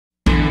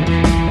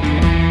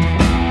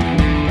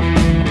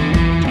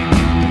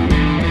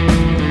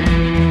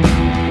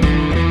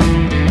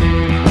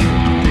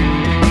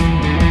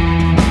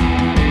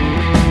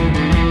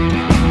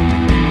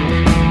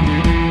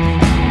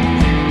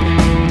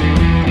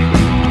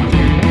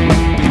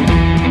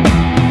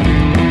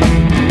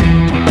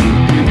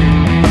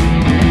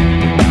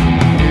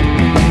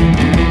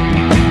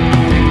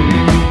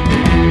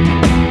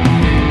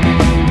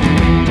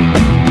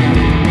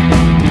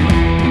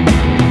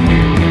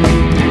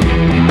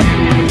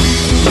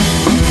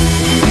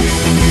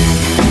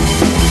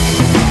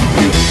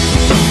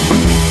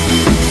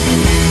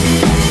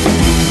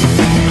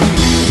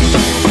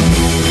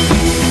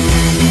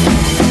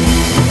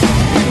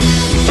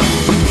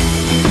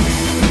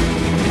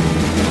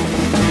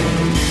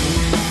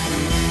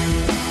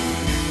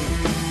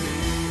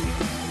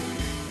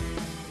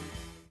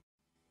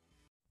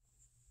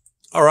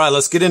All right,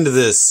 let's get into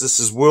this. This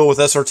is Will with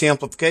SRT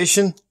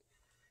Amplification,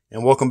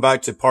 and welcome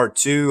back to part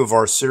 2 of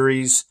our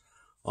series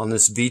on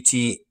this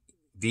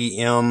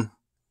VTVM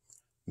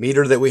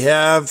meter that we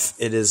have.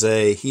 It is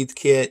a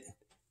Heathkit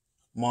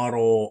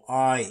model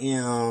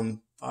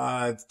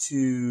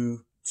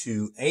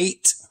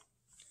IM-5228,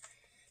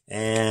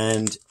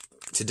 and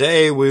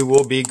today we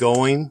will be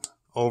going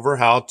over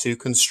how to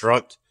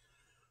construct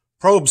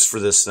probes for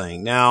this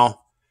thing.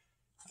 Now,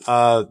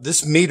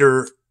 this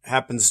meter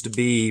happens to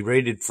be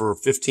rated for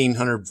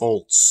 1500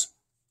 volts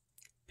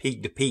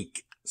peak to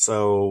peak.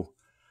 So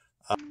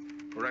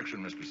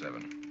correction, Mr.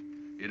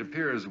 Seven. It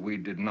appears we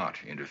did not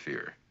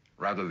interfere.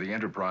 Rather, the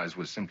enterprise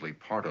was simply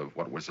part of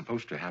what was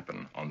supposed to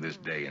happen on this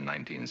day in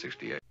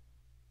 1968.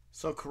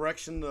 So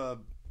correction, the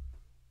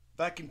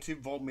vacuum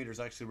tube voltmeter is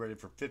actually rated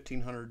for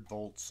 1500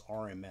 volts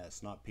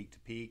RMS, not peak to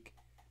peak.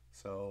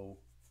 So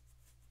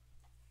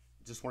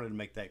just wanted to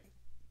make that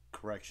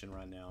correction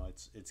right now.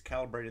 It's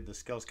calibrated, the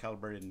scale's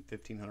calibrated in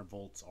 1500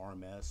 volts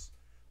RMS,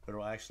 but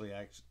it'll actually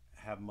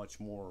have much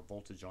more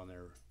voltage on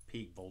there.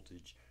 Peak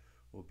voltage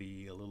will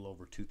be a little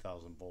over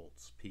 2000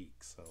 volts peak.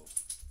 So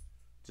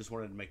just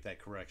wanted to make that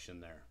correction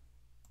there.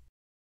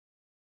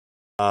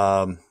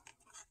 I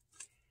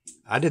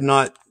did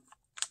not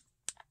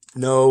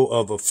know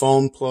of a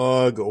phone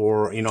plug,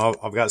 or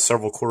I've got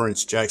several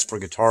quarter-inch jacks for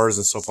guitars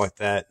and stuff like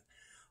that.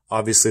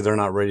 Obviously they're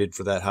not rated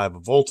for that high of a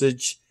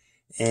voltage,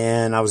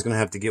 and I was going to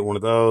have to get one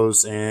of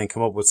those and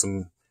come up with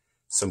some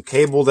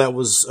cable that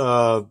was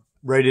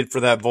rated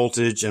for that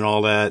voltage and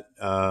all that.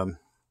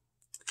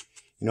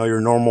 Your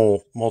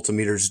normal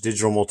multimeters,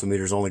 digital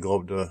multimeters, only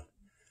go up to,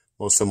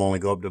 most of them only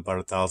go up to about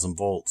 1000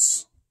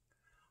 volts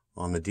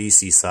on the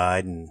DC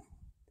side, and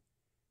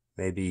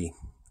maybe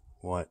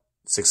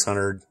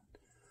 600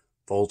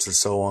 volts or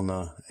so on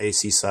the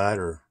AC side,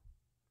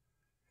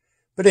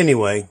 but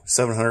anyway,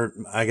 700.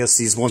 I guess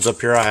these ones up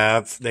here I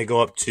have, they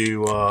go up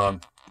to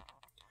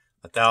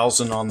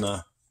 1000 on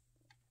the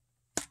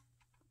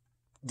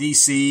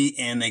DC,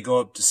 and they go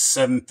up to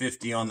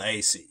 750 on the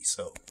AC.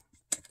 So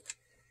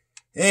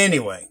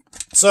anyway,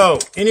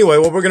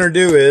 what we're gonna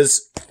do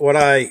is what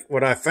I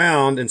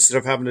found, instead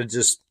of having to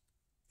just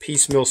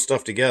piecemeal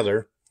stuff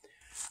together,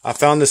 I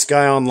found this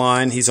guy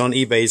online. He's on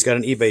eBay. He's got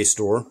an eBay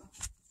store.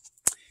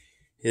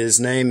 His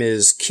name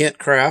is Kent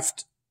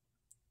Craft,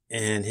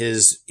 and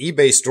his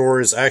eBay store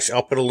is actually,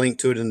 I'll put a link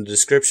to it in the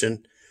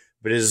description,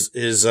 but his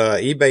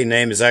eBay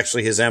name is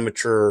actually his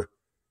amateur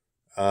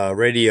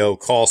radio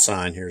call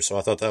sign here. So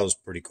I thought that was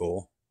pretty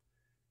cool.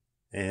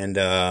 And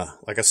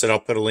like I said, I'll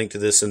put a link to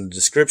this in the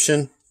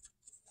description.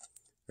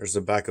 There's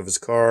the back of his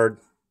card.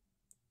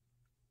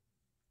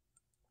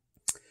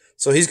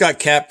 So he's got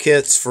cap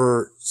kits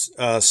for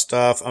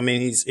stuff. I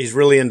mean, he's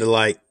really into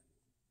like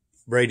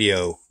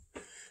radio.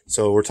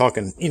 So we're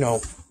talking,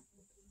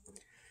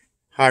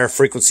 higher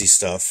frequency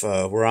stuff,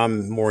 where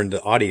I'm more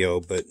into audio,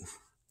 but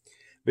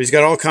he's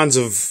got all kinds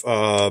of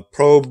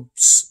probe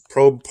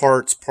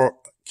parts,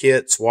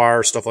 kits,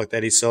 wire, stuff like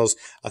that he sells.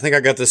 I think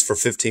I got this for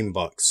 15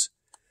 bucks,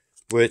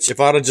 which if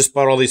I'd have just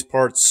bought all these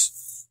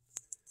parts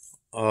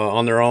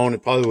on their own,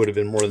 it probably would have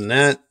been more than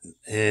that.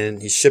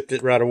 And he shipped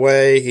it right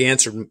away. He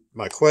answered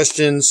my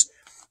questions.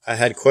 I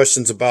had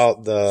questions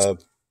about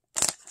let's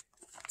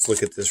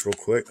look at this real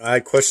quick. I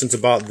had questions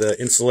about the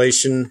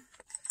insulation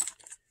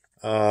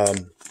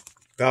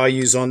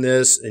values on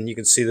this, and you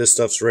can see this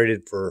stuff's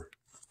rated for,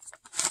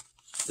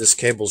 this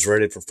cable's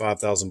rated for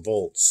 5000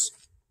 volts.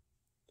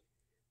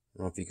 I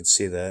don't know if you can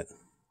see that,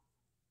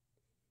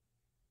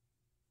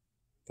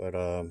 but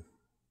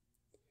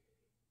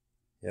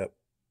yep,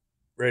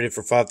 rated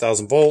for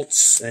 5000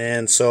 volts.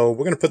 And so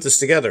we're going to put this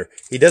together.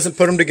 He doesn't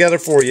put them together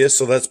for you,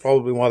 so that's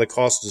probably why the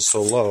cost is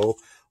so low.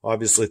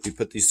 Obviously, if you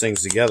put these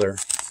things together,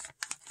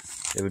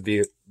 it would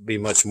be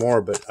much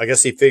more, but I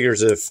guess he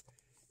figures if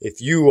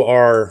you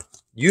are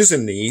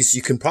using these,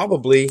 you can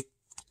probably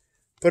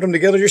put them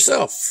together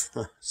yourself.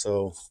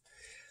 So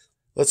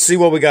let's see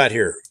what we got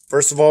here.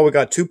 First of all, we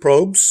got two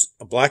probes,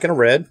 a black and a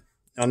red.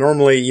 Now,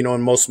 normally,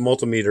 in most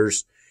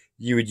multimeters,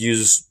 you would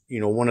use,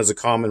 one as a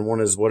common,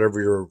 one as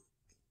whatever you're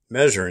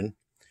measuring.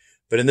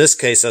 But in this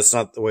case, that's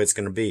not the way it's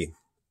going to be.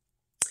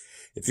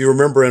 If you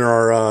remember in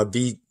our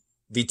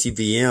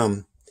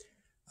VTVM,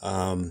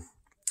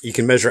 you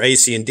can measure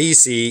AC and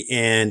DC,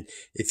 and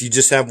if you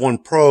just have one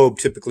probe,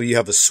 typically you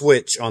have a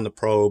switch on the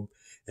probe,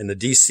 and the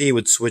DC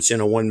would switch in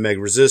a 1 meg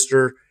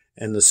resistor,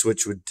 and the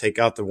switch would take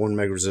out the 1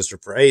 meg resistor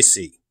for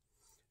AC.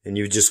 And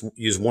you just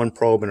use one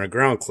probe and a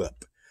ground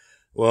clip.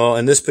 Well,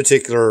 in this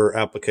particular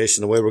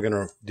application, the way we're going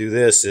to do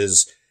this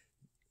is,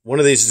 one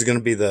of these is going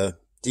to be the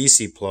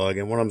DC plug,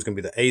 and one of them is going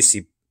to be the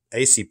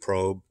AC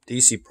probe,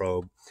 DC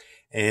probe,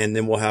 and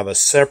then we'll have a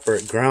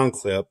separate ground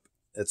clip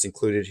that's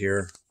included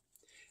here.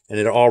 And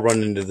it'll all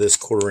run into this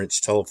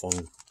quarter-inch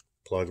telephone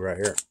plug right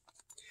here.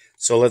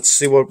 So let's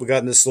see what we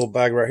got in this little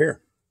bag right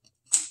here.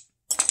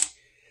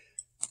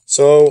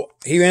 So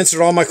he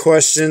answered all my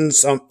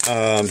questions.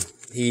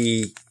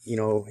 He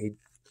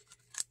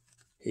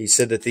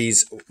said that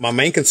my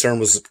main concern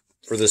was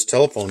for this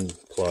telephone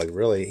plug,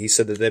 really. He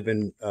said that they've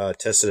been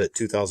tested at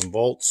 2,000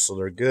 volts, so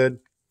they're good.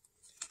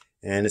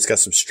 And it's got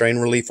some strain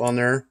relief on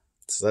there,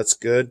 so that's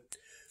good.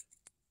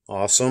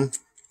 Awesome. Let's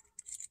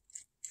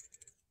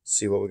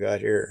see what we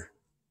got here.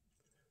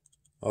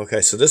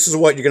 Okay, so this is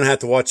what you're going to have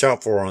to watch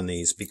out for on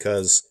these,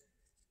 because,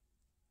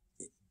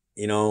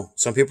 you know,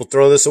 some people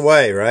throw this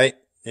away, right?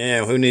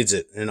 Yeah, who needs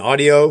it? In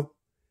audio,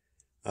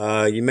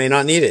 you may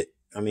not need it.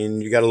 I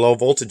mean, you got a low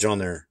voltage on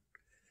there.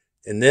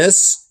 In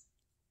this,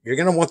 you're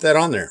going to want that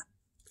on there.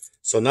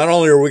 So not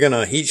only are we going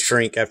to heat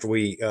shrink after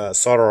we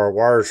solder our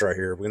wires right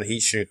here, we're going to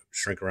heat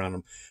shrink around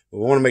them. We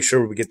want to make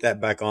sure we get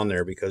that back on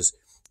there, because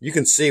you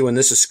can see when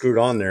this is screwed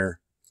on there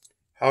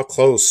how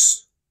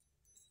close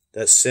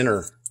that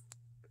center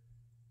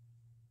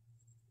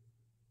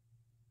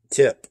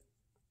tip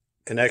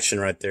connection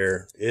right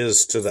there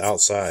is to the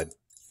outside.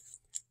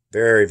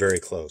 Very, very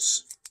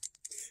close.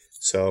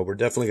 So we're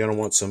definitely going to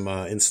want some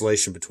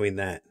insulation between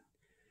that.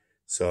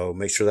 So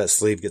make sure that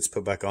sleeve gets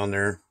put back on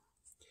there.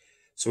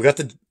 So we got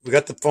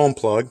the phone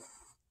plug.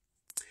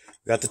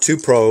 We got the two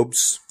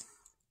probes.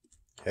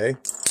 Okay.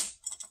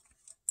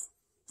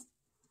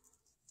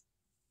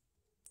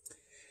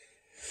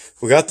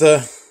 We got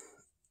the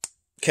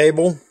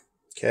cable.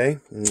 Okay.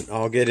 And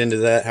I'll get into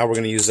that, how we're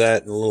going to use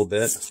that in a little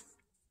bit.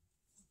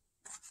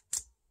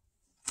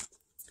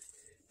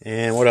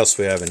 And what else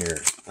we have in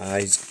here?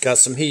 He's got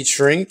some heat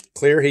shrink,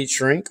 clear heat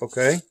shrink.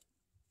 Okay.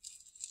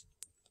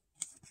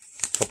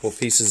 A couple of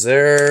pieces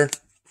there.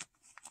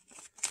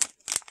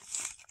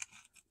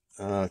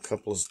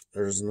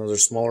 There's another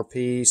smaller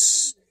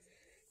piece.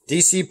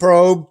 DC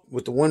probe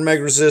with the 1 meg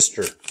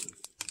resistor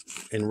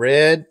in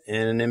red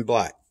and in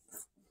black.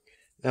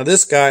 Now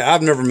this guy,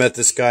 I've never met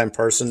this guy in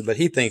person, but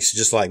he thinks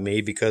just like me,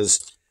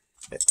 because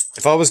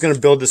if I was going to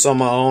build this on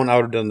my own, I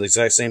would have done the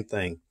exact same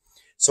thing.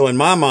 So in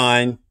my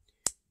mind,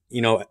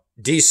 you know,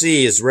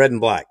 DC is red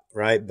and black,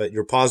 right? But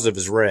your positive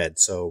is red.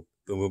 So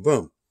boom, boom,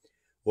 boom.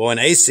 Well, in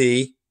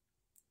AC,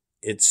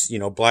 it's, you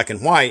know, black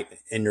and white,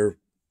 and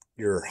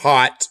your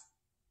hot,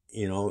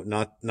 you know,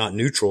 not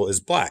neutral, is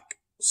black.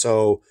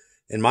 So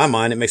in my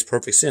mind, it makes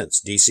perfect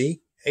sense. DC,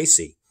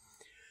 AC.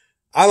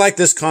 I like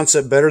this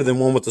concept better than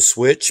one with the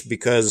switch,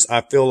 because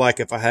I feel like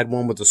if I had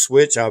one with the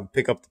switch, I would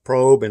pick up the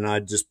probe and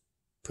I'd just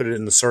put it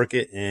in the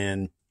circuit,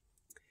 and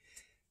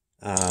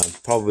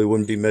probably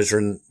wouldn't be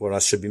measuring what I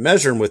should be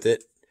measuring with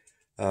it.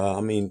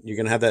 I mean, you're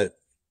going to have that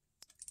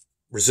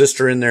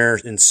resistor in there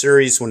in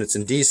series when it's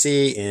in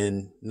DC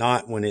and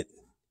not when it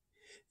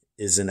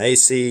is in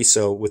AC.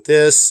 So with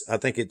this, I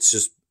think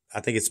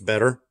it's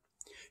better.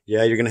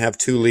 Yeah, you're going to have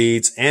 2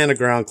 leads and a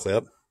ground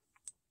clip.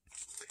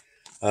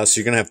 So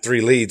you're going to have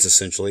 3 leads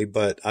essentially,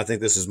 but I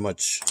think this is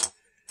much,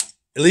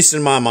 at least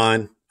in my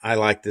mind, I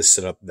like this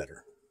setup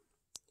better.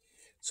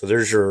 So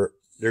there's your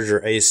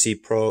AC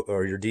probe,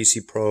 or your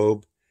DC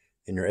probe,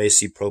 and your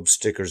AC probe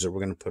stickers that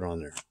we're going to put on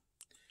there.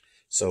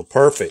 So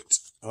perfect.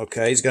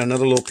 Okay, he's got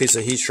another little piece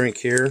of heat shrink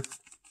here.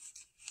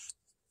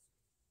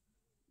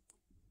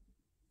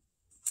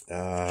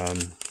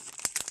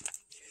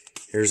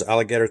 Here's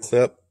alligator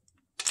clip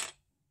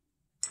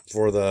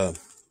for the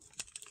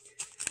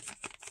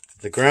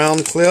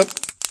ground clip,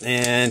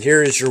 and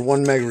here is your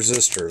 1 meg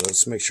resistor.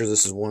 Let's make sure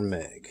this is 1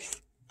 meg.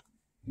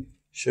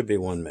 Should be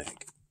 1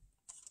 meg.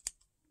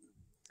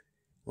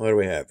 What do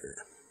we have here?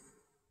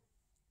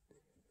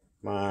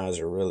 My eyes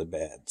are really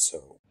bad,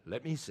 so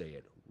let me say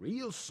it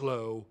real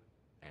slow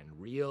and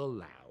real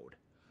loud.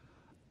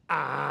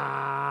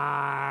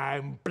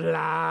 I'm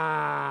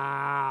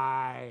blind.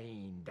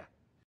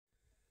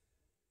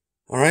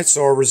 all right,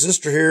 so our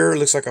resistor here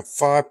looks like a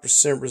 5%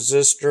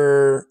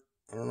 resistor.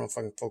 I don't know if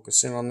I can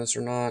focus in on this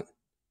or not,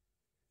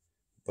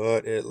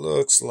 but it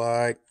looks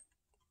like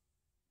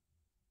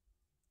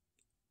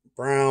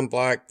brown,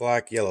 black,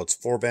 black, yellow. It's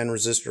 4-band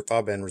resistor,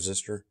 5-band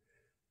resistor.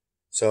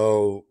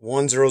 So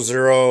 1 0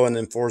 0 and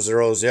then 4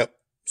 zeros. Yep.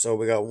 So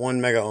we got 1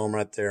 mega ohm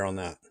right there on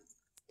that.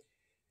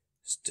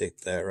 Stick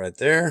that right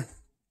there.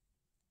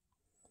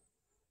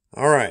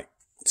 All right.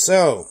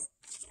 So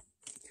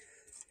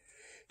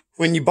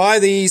when you buy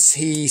these,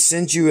 he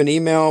sends you an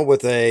email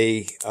with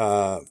a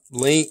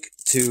link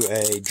to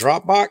a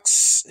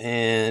Dropbox,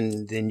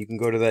 and then you can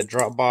go to that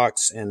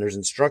Dropbox and there's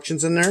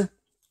instructions in there.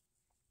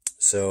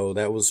 So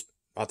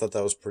I thought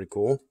that was pretty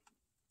cool.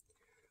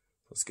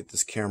 Let's get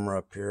this camera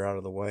up here out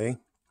of the way.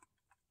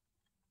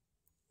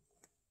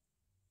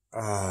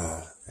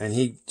 And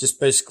he just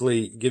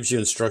basically gives you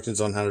instructions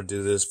on how to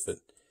do this, but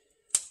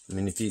I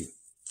mean,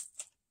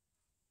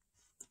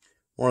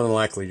 more than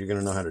likely you're going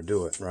to know how to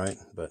do it, right?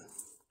 But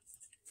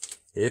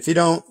if you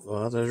don't,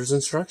 well, there's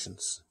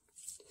instructions.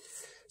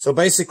 So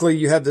basically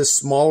you have this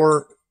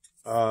smaller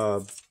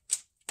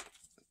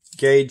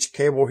gauge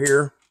cable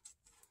here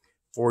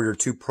for your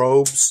 2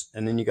 probes,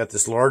 and then you got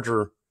this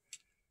larger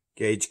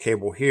gauge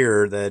cable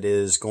here that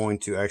is going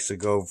to actually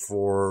go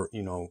for,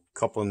 you know,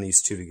 coupling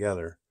these 2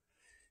 together.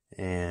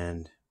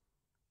 And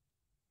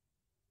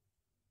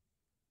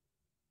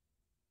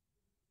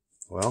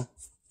well,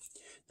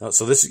 no,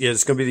 so this, yeah,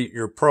 it's going to be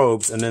your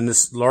probes, and then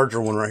this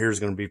larger one right here is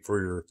going to be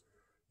for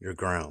your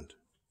ground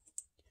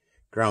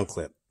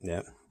clip.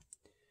 Yeah.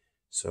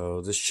 So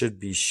this should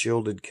be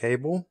shielded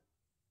cable.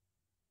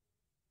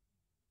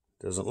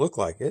 Doesn't look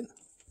like it.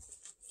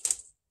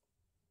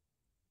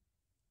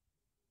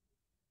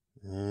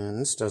 And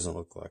this doesn't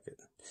look like it.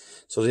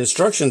 So the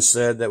instructions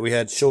said that we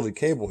had shielded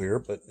cable here,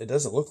 but it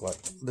doesn't look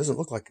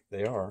like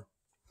they are.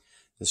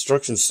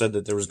 Instructions said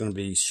that there was going to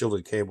be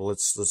shielded cable.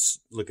 Let's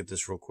look at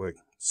this real quick.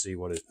 See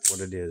what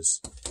it is.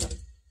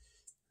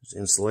 Is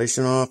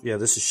insulation off? Yeah,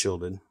 this is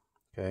shielded.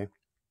 Okay.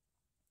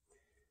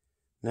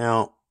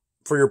 Now,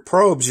 for your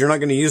probes, you're not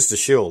going to use the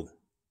shield.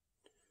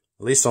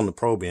 At least on the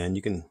probe end,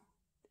 you can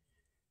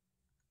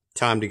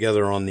tie them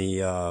together on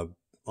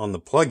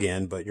the plug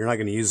end, but you're not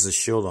going to use the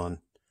shield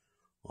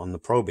on the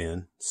probe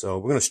end. So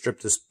we're going to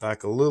strip this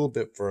back a little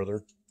bit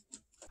further.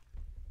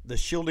 The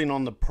shielding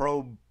on the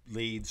probe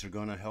leads are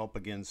going to help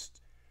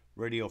against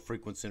radio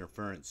frequency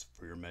interference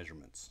for your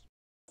measurements.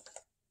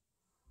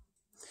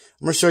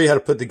 I'm going to show you how to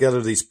put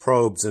together these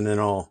probes, and then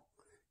I'll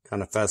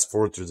kind of fast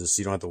forward through this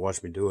so you don't have to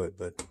watch me do it,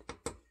 but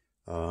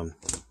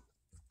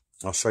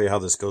I'll show you how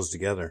this goes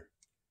together.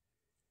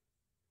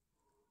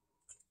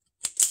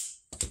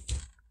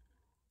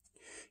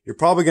 You're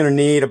probably going to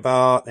need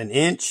about 1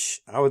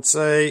 inch, I would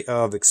say,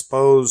 of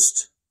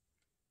exposed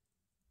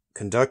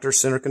conductor,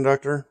 center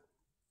conductor.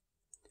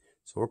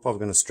 So we're probably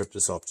going to strip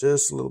this off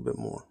just a little bit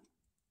more.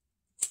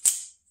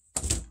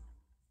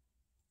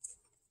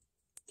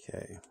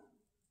 Okay.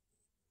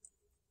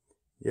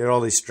 Get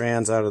all these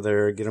strands out of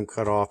there, get them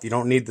cut off. You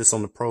don't need this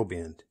on the probe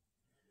end.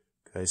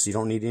 Okay, so you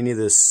don't need any of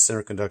this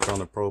center conductor on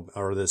the probe,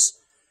 or this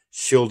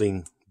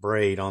shielding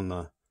braid on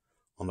the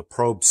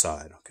probe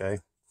side, okay?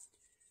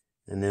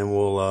 And then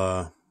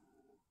we'll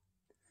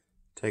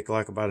take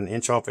like about 1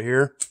 inch off of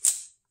here.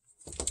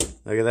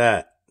 Look at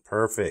that.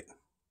 Perfect.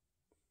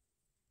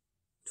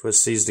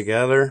 Twist these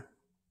together.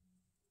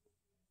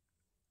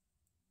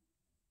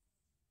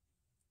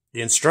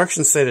 The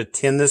instructions say to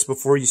tin this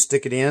before you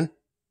stick it in.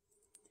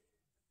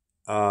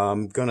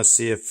 I'm going to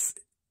see if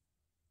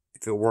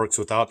it works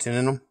without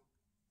tinning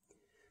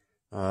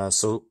them.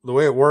 So the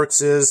way it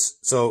works is,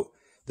 so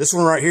this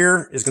one right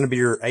here is going to be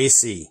your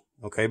AC.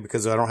 Okay,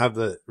 because I don't have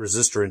the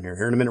resistor in here.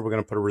 Here in a minute, we're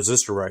going to put a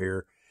resistor right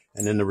here,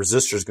 and then the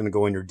resistor is going to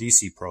go in your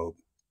DC probe.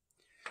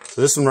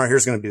 So this one right here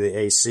is going to be the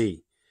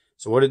AC.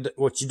 So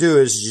what you do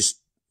is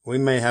we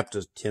may have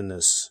to tin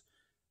this,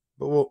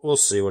 but we'll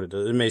see what it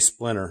does. It may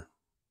splinter.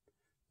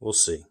 We'll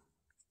see.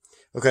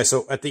 Okay,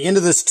 so at the end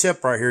of this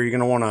tip right here, you're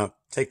going to want to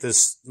take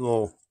this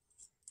little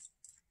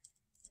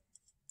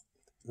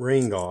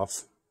ring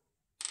off.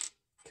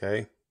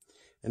 Okay,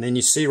 and then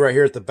you see right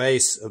here at the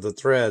base of the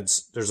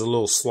threads, there's a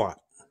little slot.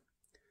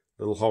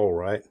 Little hole,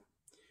 right?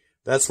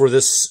 That's where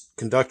this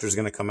conductor is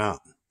going to come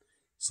out.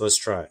 So let's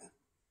try it.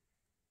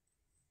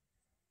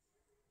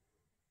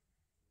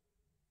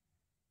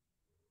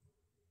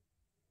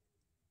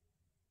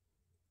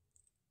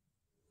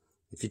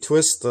 If you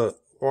twist the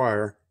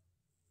wire,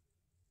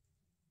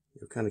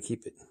 you'll kind of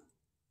keep it.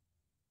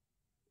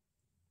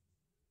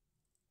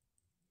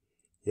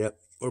 Yep,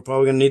 we're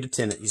probably going to need to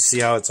tin it. You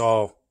see how it's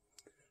all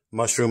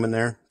mushroom in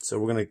there? So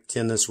we're going to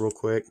tin this real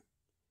quick.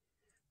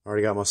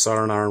 Already got my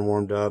soldering iron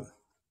warmed up.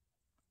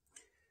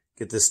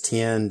 Get this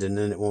tinned, and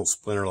then it won't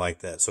splinter like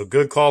that. So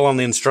good call on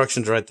the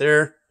instructions right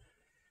there.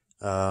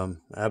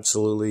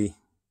 Absolutely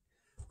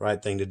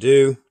right thing to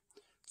do.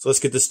 So let's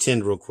get this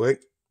tinned real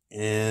quick,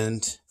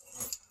 and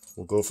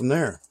we'll go from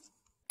there.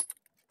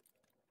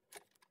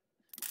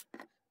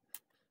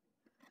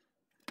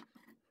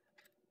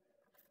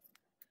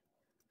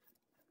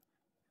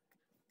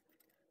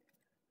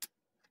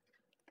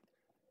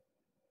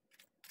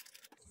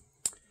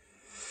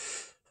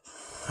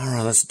 All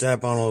right, let's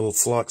dab on a little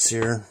flux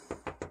here.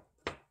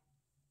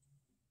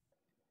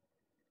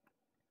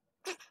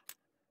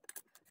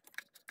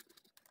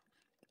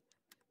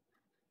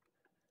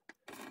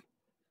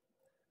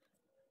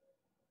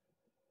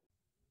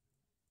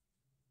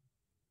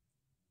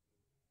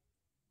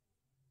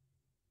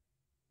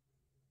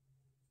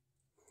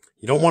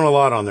 You don't want a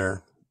lot on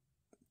there.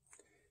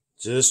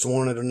 Just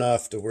want it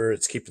enough to where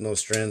it's keeping those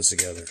strands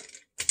together.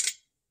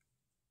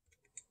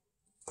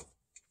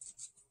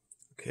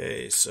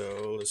 Okay,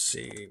 so let's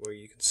see what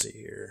you can see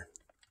here.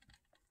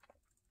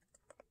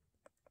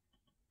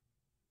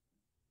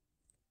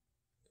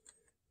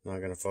 Not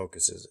going to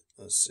focus, is it?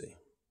 Let's see.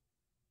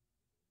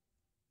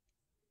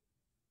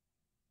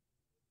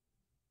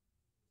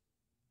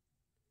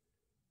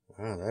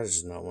 Wow, that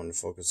is not wanting to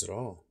focus at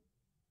all.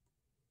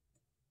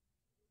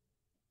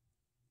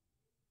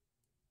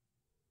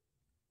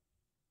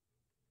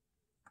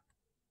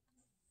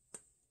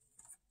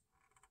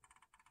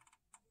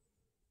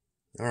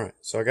 Alright,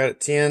 so I got it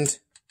tinned.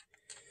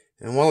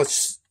 And while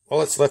it's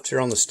left here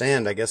on the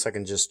stand, I guess I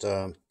can just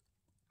try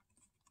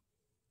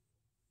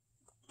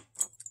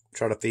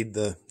to feed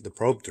the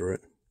probe through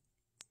it.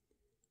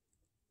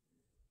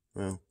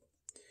 Well,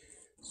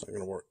 it's not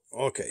going to work.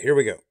 Okay, here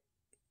we go.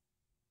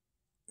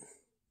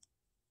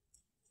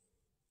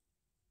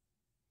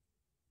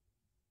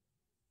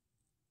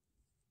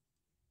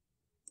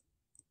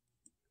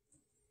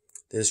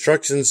 The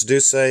instructions do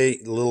say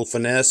a little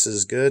finesse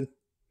is good.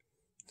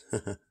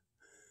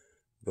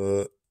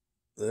 But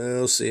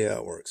we'll see how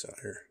it works out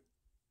here.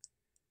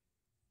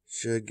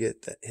 Should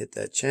get that, hit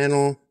that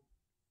channel.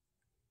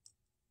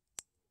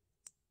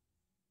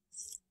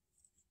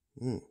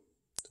 Don't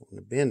want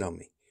to bend on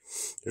me.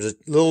 There's a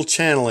little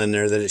channel in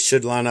there that it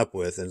should line up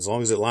with, and as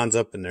long as it lines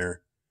up in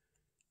there,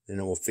 then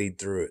it will feed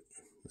through it.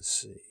 Let's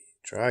see.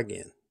 Try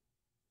again.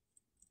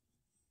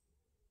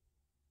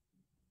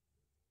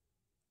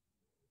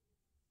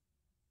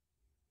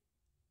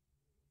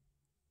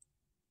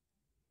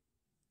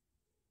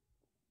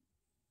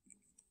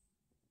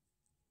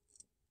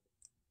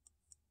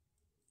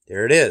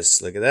 There it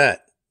is. Look at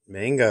that.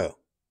 Bingo.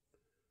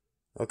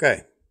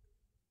 Okay.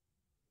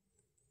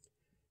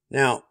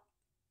 Now,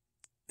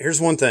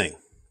 here's one thing.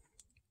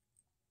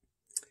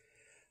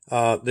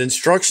 The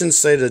instructions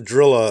say to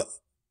drill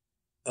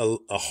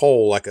a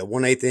hole, like a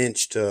 1/8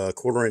 inch to a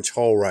 1/4 inch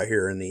hole right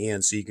here in the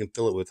end, so you can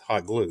fill it with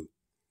hot glue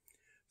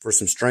for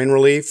some strain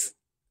relief,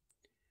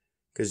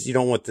 because you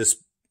don't want this,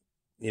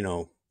 you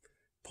know,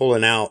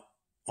 pulling out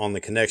on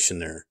the connection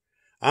there.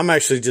 I'm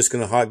actually just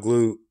going to hot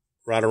glue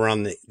right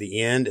around the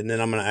end, and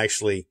then I'm going to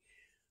actually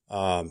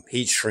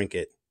heat shrink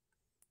it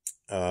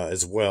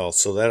as well.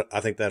 So that, I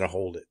think that'll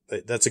hold it.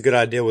 But that's a good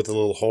idea with a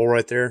little hole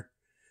right there.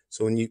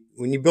 So when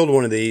you build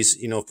one of these,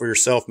 you know, for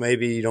yourself,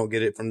 maybe you don't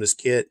get it from this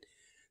kit,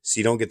 so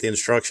you don't get the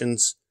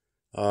instructions,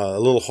 a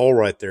little hole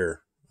right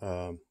there.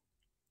 But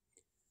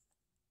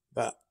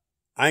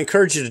I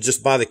encourage you to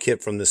just buy the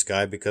kit from this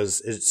guy,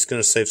 because it's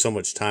going to save so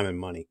much time and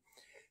money.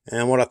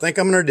 And what I think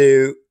I'm going to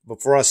do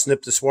before I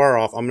snip this wire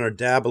off, I'm going to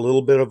dab a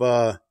little bit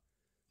of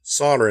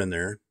solder in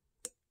there,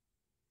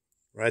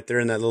 right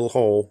there in that little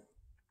hole,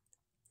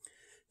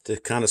 to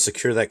kind of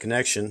secure that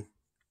connection.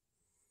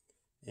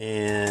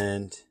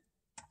 And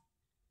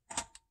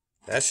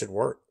that should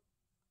work.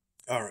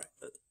 All right.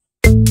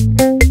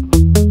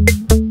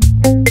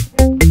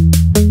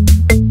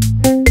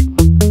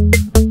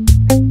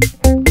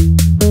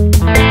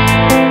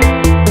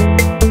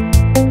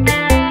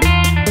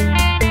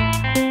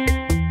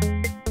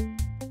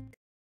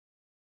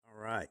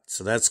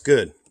 So that's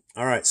good.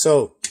 All right,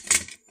 so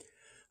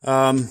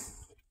I'm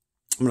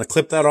going to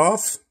clip that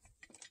off.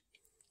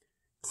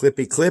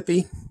 Clippy,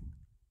 clippy.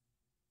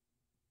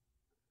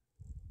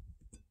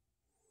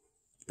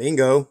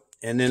 Bingo.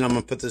 And then I'm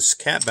going to put this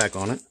cap back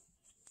on it.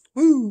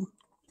 Woo!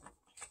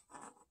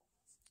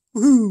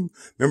 Woo!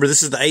 Remember,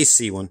 this is the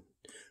AC one.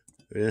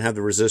 We didn't have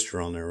the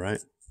resistor on there,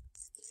 right?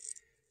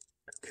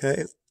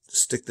 Okay,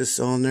 stick this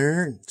on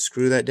there and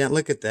screw that down.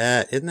 Look at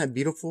that. Isn't that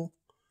beautiful?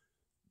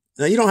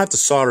 Now, you don't have to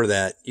solder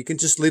that. You can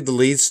just leave the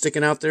leads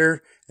sticking out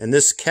there, and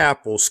this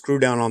cap will screw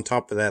down on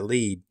top of that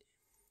lead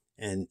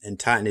and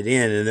tighten it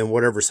in, and then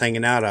whatever's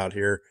hanging out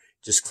here,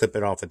 just clip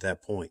it off at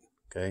that point,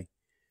 okay?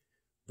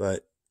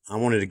 But I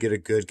wanted to get a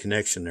good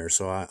connection there,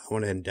 so I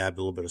went ahead and dabbed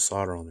a little bit of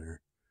solder on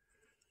there.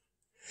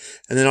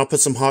 And then I'll put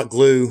some hot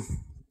glue.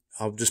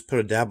 I'll just put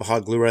a dab of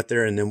hot glue right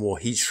there, and then we'll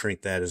heat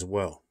shrink that as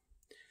well.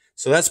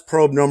 So that's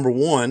probe number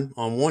 1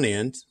 on one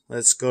end.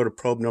 Let's go to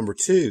probe number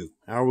 2.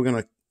 How are we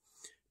going to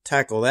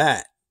tackle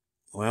that?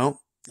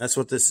 Well, that's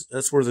where this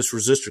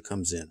resistor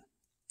comes in.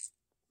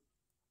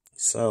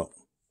 So,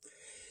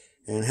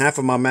 and half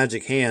of my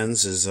magic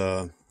hands is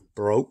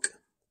broke,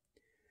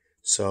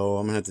 so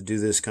I'm gonna have to do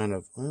this kind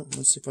of, well,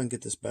 let's see if I can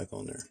get this back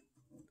on there.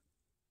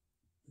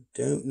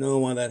 Don't know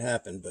why that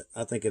happened, but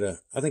I think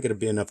it'll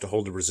be enough to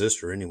hold the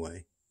resistor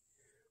anyway.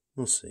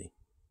 We'll see.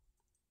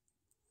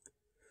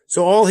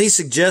 So all he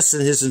suggests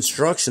in his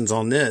instructions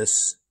on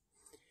this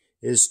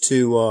is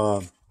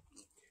to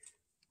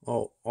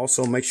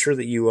also make sure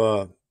that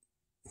you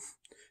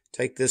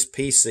take this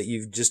piece that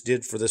you just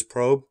did for this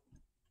probe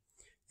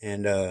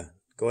and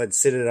go ahead and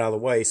sit it out of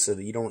the way, so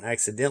that you don't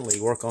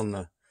accidentally work on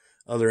the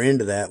other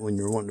end of that when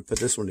you're wanting to put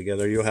this one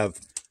together. You'll have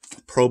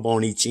a probe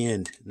on each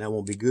end, and that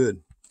won't be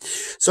good.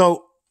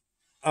 So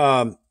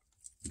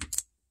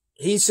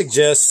he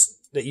suggests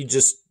that you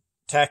just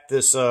tack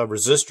this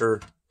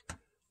resistor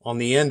on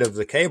the end of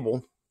the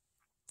cable,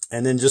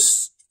 and then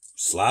just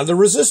slide the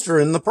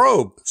resistor in the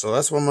probe. So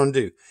that's what I'm going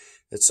to do.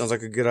 It sounds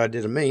like a good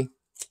idea to me.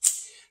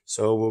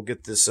 So we'll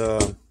get this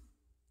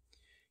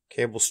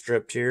cable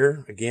stripped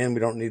here. Again, we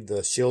don't need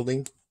the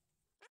shielding.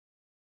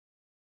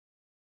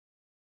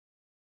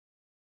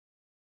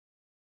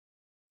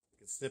 You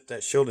can snip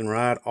that shielding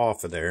right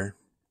off of there.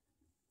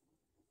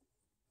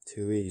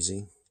 Too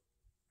easy.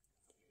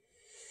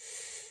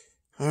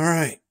 All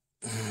right.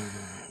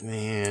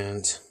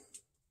 And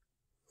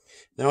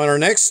now in our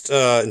next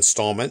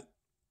installment,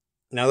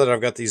 now that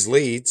I've got these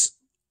leads,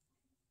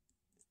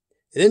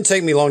 it didn't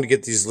take me long to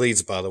get these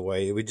leads, by the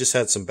way. We just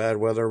had some bad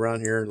weather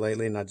around here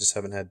lately, and I just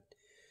haven't had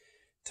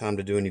time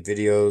to do any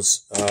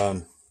videos.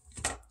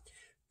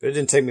 But it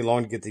didn't take me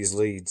long to get these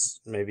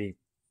leads. Maybe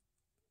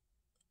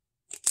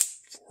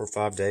 4 or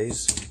 5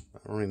 days.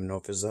 I don't even know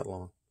if it's that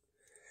long.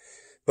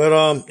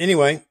 But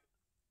anyway,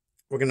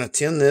 we're going to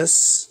tin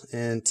this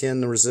and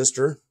tin the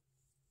resistor.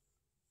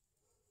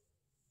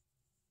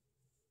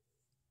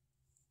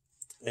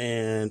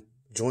 And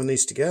join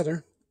these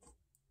together,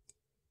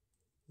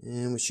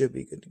 and we should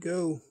be good to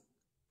go.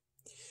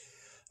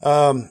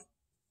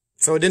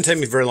 So it didn't take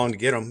me very long to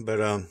get them,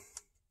 but I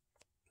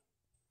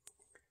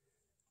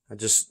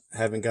just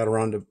haven't got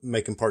around to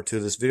making part 2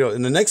 of this video.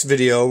 In the next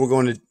video, we're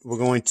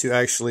going to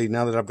actually,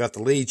 now that I've got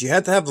the leads, you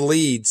have to have the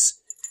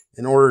leads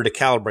in order to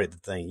calibrate the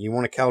thing. You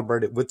want to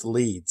calibrate it with the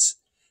leads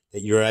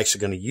that you're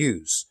actually going to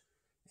use,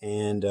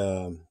 and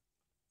you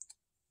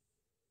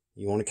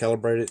want to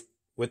calibrate it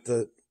with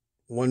the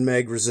 1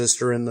 meg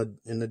resistor in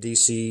the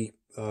DC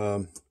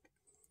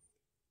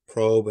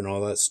probe and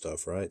all that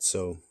stuff, right?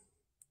 So,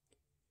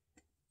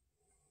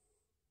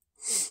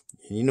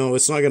 you know,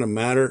 it's not going to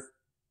matter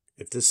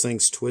if this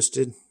thing's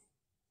twisted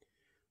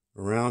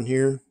around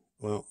here.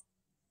 Well,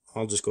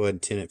 I'll just go ahead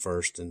and tin it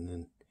first, and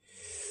then,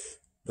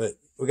 but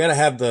we got to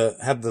have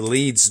the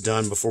leads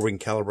done before we can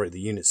calibrate the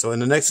unit. So in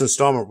the next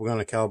installment, we're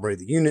going to calibrate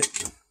the unit.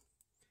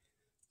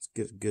 Let's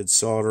get a good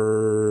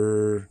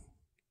solder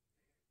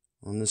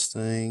on this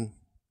thing.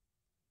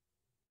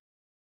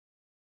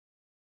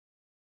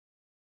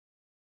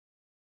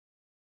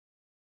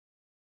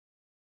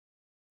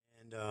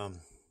 And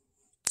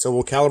so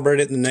we'll calibrate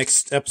it in the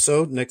next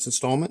episode, next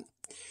installment.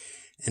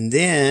 And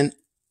then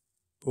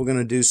we're going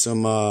to do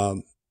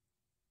some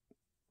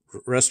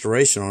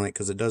restoration on it,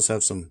 because it does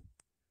have some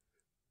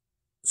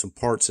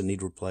parts that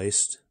need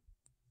replaced.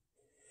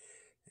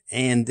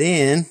 And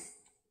then,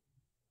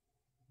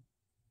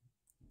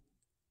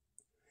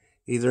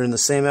 either in the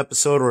same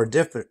episode or a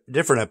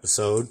different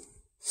episode,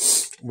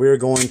 we're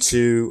going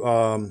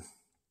to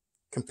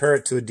compare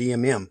it to a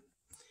DMM.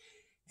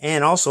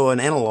 And also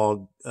an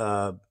analog,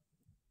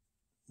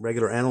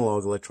 regular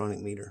analog electronic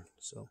meter.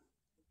 So,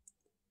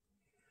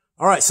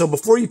 all right. So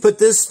before you put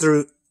this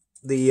through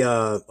the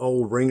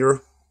old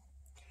ringer,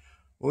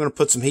 we're going to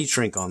put some heat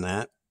shrink on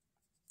that.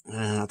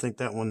 And I think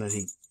that one that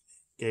he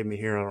gave me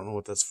here, I don't know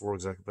what that's for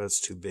exactly, but it's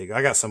too big.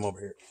 I got some over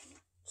here.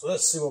 So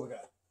let's see what we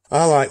got.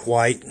 I like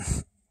white.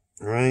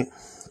 All right.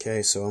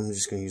 Okay. So I'm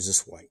just going to use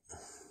this white.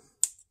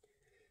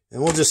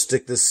 And we'll just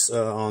stick this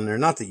on there.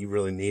 Not that you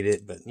really need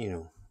it, but you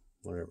know,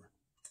 whatever.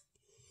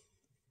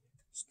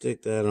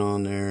 Stick that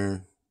on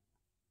there.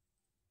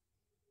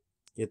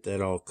 Get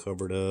that all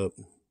covered up.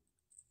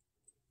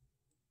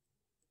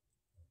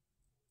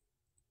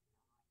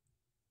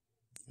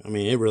 I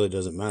mean, it really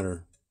doesn't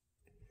matter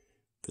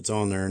if it's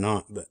on there or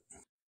not, but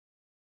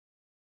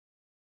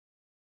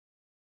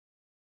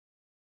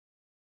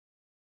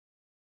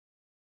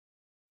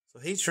so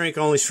heat shrink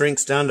only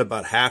shrinks down to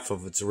about half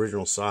of its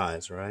original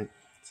size, right?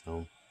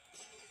 So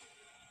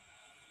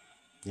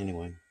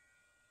anyway,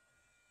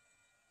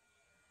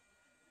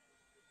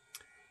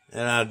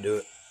 and I'd do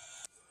it.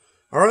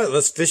 All right,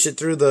 let's fish it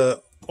through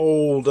the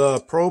old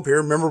probe here.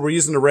 Remember, we're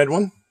using the red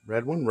one.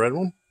 Red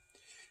one.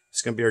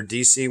 It's going to be our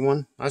DC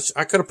one.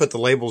 I could have put the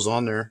labels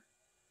on there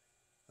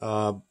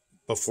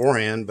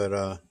beforehand, but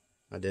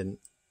I didn't.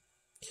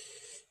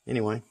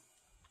 Anyway,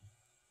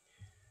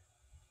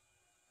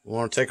 we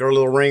want to take our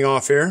little ring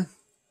off here.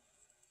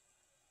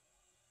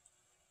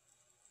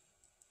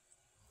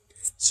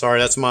 Sorry,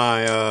 that's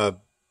my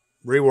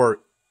rework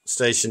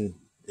station.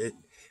 It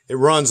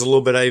runs a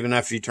little bit even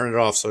after you turn it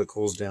off, so it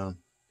cools down.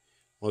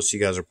 Most of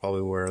you guys are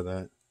probably aware of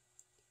that.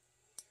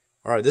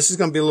 All right, this is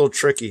going to be a little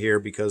tricky here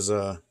because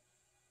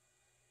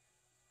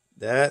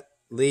that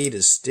lead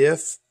is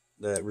stiff,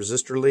 that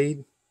resistor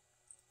lead.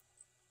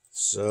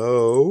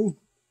 So,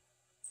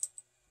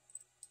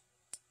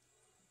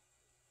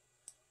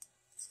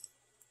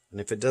 and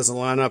if it doesn't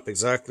line up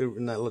exactly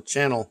in that little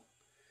channel,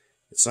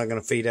 it's not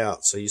going to feed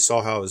out. So you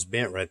saw how it was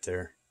bent right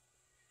there.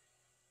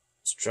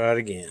 Let's try it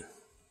again.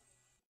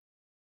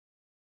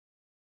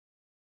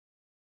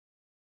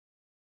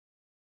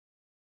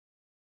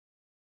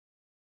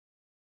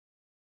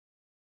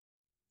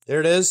 There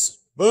it is.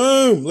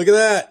 Boom! Look at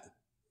that.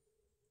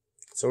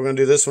 So we're going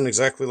to do this one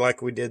exactly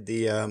like we did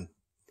the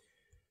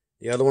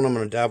other one. I'm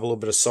going to dab a little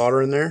bit of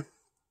solder in there.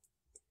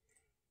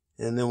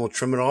 And then we'll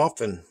trim it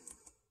off. And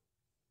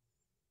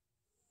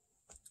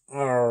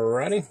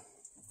alrighty.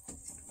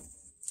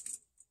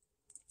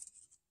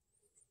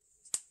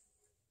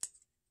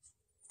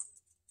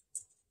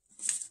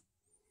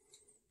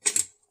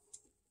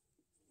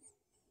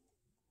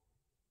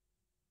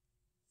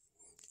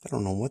 I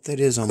don't know what that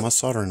is on my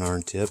soldering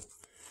iron tip,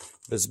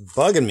 but it's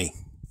bugging me.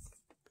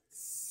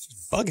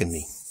 It's bugging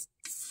me.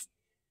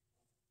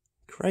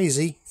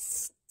 Crazy.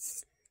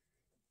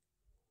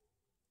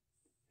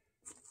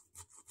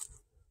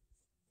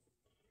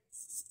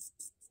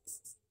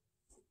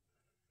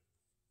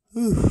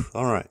 Whew,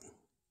 all right.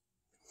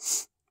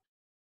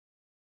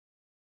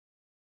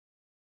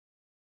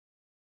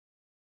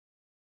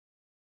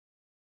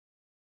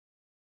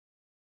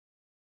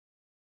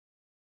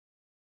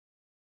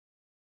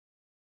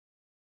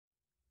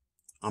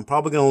 I'm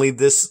probably going to leave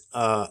this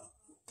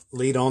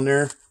lead on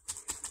there.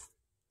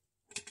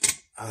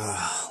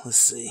 Let's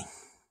see.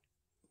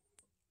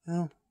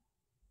 Well,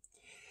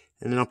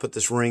 and then I'll put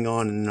this ring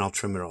on and then I'll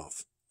trim it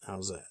off.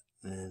 How's that?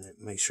 And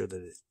make sure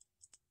that it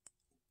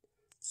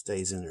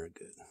stays in there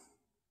good.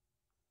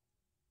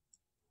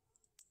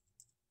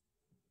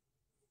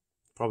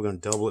 probably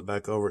going to double it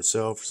back over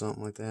itself or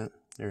something like that.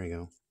 There you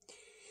go.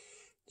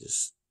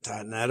 Just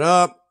tighten that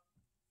up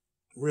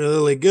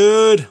really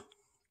good.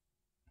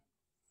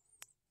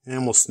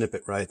 And we'll snip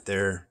it right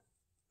there.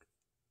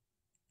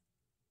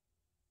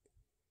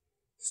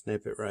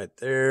 Snip it right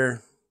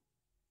there.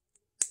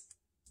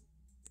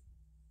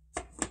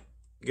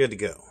 Good to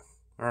go.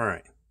 All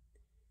right.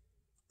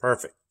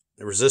 Perfect.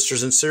 The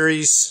resistors in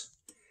series.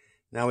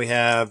 Now we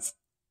have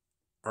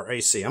our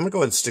AC. I'm going to go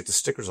ahead and stick the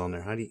stickers on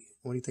there.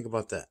 What do you think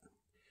about that?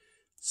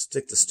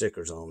 Stick the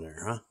stickers on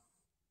there, huh?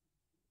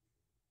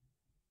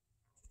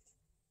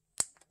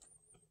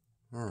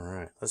 All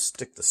right. Let's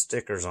stick the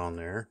stickers on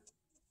there.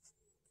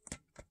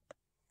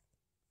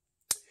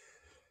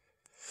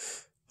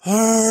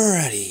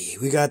 Alrighty.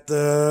 We got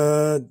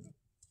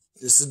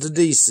this is the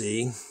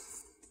DC.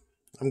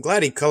 I'm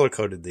glad he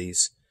color-coded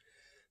these.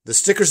 The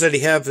stickers that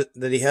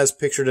he has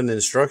pictured in the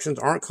instructions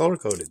aren't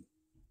color-coded.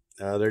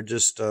 They're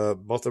just,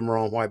 both of them are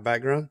on white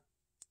background.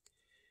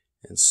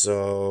 And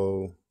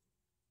so,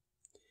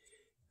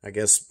 I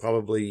guess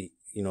probably,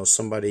 you know,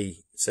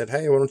 somebody said,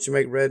 hey, why don't you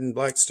make red and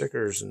black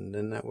stickers? And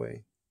then that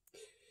way.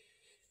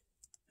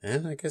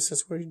 And I guess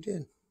that's what he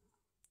did.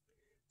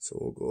 So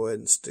we'll go ahead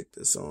and stick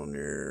this on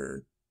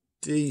there.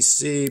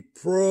 DC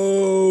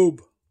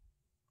probe.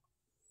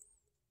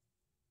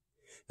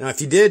 Now,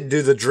 if you did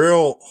do the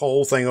drill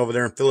hole thing over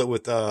there and fill it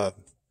with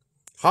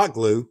hot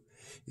glue,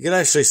 you could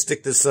actually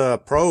stick this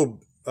probe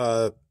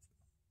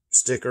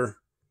sticker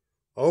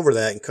over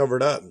that and cover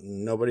it up.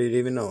 Nobody would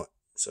even know it.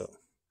 So,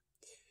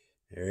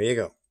 there you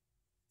go.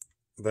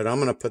 But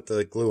I'm going to put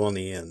the glue on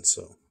the end.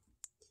 So,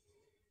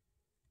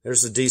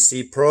 there's the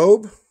DC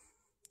probe.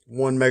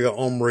 1 mega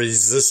ohm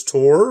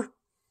resistor.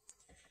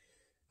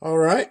 All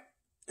right.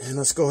 And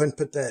let's go ahead and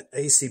put that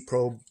AC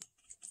probe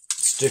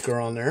sticker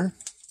on there.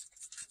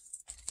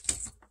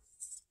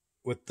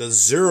 With the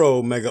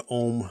 0 mega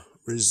ohm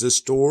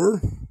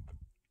resistor.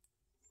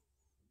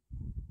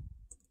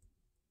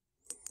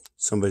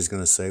 Somebody's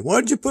going to say,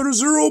 why'd you put a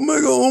 0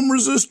 mega ohm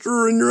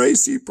resistor in your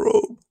AC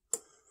probe?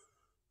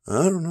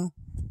 I don't know.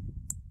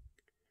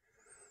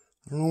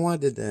 I don't know why I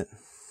did that.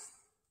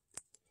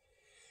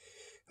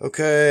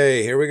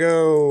 Okay, here we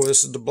go.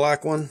 This is the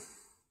black one.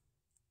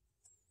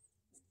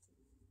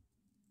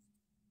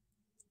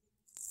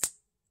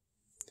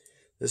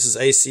 This is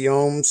AC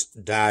ohms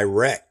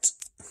direct.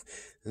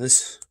 And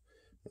this,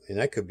 I mean,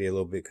 that could be a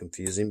little bit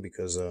confusing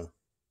because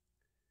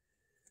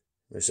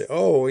they say,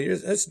 oh,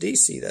 that's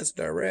DC, that's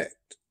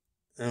direct.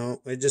 No,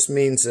 it just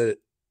means that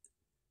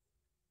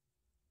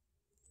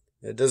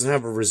it doesn't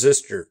have a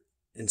resistor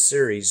in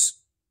series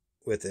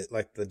with it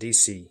like the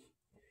DC.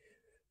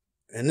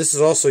 And this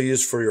is also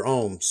used for your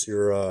ohms,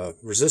 your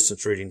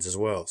resistance readings as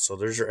well. So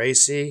there's your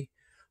AC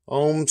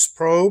ohms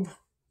probe,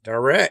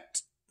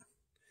 direct.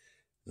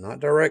 Not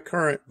direct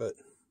current, but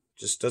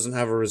just doesn't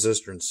have a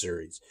resistor in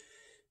series.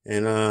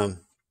 And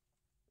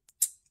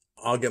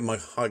I'll get my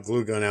hot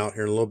glue gun out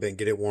here in a little bit and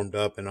get it warmed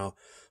up, and I'll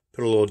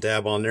put a little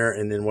dab on there.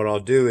 And then what I'll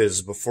do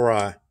is, before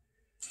I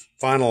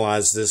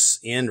finalize this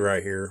end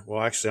right here,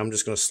 well, actually, I'm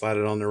just going to slide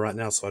it on there right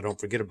now so I don't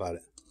forget about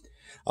it.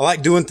 I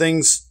like doing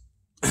things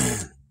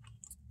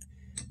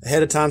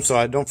ahead of time so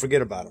I don't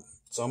forget about them.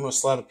 So I'm going to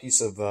slide a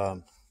piece of,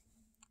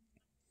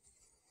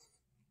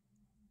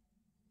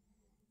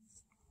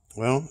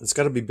 well, it's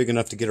got to be big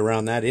enough to get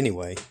around that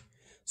anyway.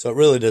 So it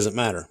really doesn't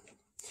matter,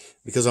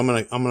 because I'm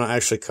gonna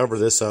actually cover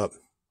this up.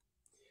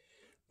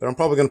 But I'm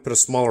probably going to put a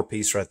smaller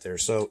piece right there.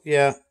 So,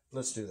 yeah,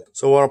 let's do that.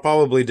 So what I'll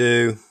probably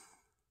do,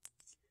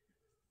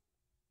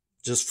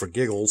 just for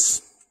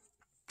giggles,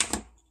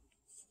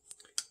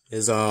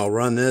 is I'll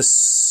run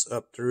this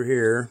up through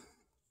here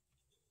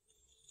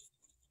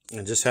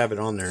and just have it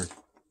on there.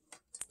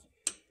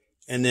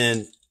 And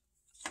then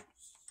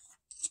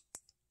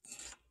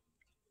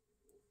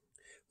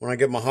when I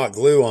get my hot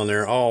glue on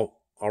there, I'll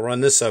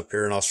run this up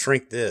here and I'll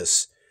shrink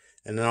this.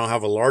 And then I'll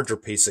have a larger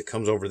piece that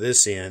comes over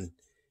this end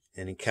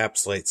and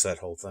encapsulates that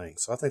whole thing.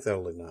 So I think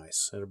that'll look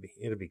nice. It'll be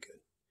good.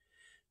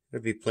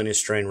 There'll be plenty of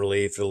strain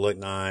relief. It'll look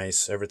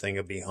nice. Everything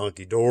will be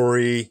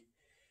hunky-dory.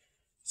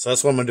 So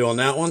that's what I'm going to do on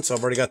that one. So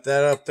I've already got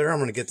that up there. I'm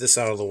going to get this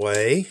out of the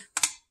way.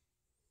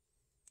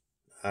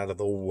 Out of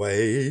the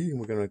way.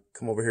 We're going to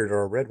come over here to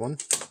our red one.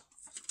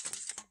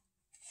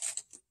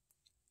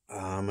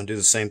 I'm going to do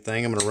the same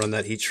thing. I'm going to run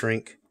that heat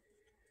shrink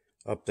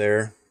up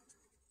there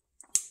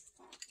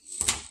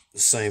the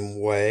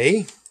same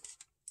way.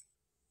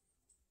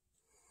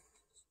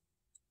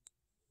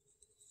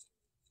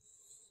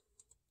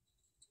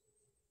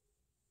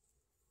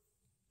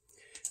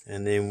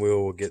 And then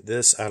we'll get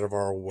this out of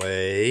our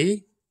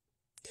way.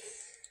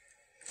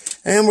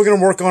 And we're going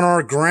to work on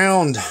our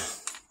ground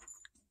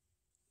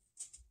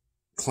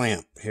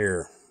clamp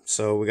here.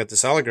 So we got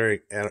this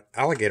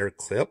alligator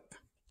clip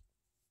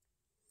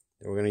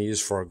that we're going to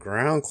use for our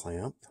ground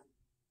clamp.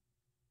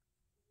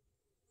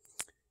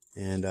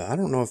 And I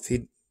don't know if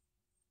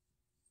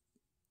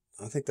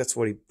I think that's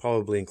what he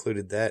probably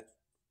included that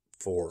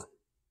for.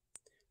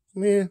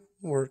 Yeah, it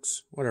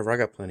works. Whatever, I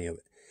got plenty of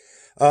it.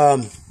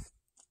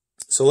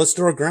 So let's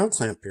do our ground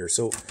clamp here.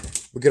 So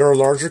We get our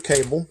larger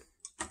cable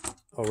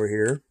over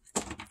here.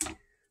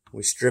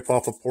 We strip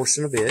off a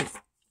portion of it.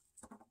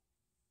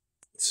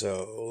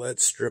 So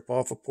let's strip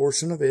off a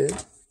portion of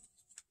it.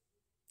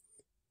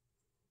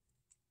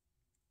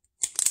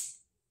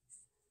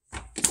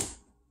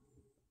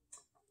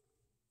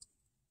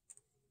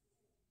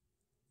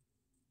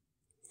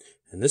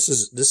 And this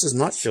is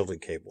not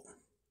shielded cable.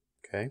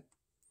 Okay?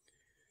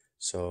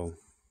 So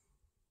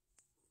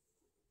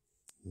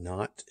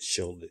not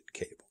shielded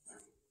cable.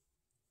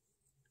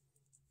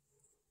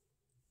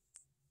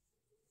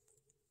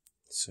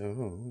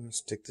 So let's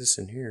stick this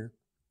in here.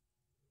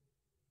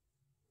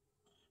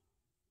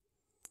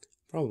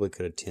 Probably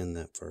could have tinned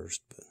that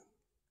first, but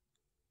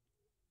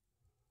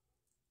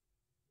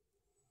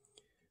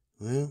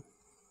well,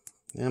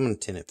 I'm going to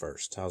tin it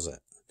first. How's that?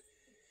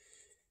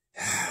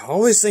 I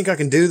always think I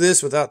can do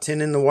this without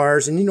tinning the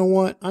wires, and you know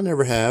what? I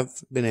never have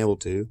been able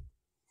to.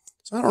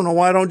 So I don't know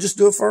why I don't just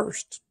do it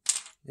first.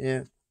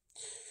 Yeah.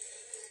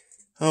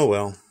 Oh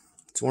well.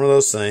 It's one of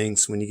those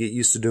things when you get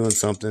used to doing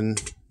something,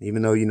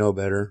 even though you know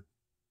better,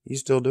 you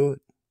still do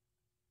it.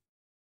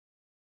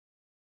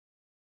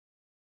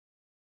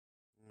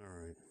 All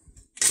right.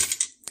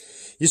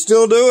 You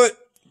still do it,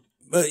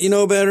 but you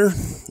know better.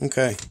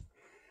 Okay.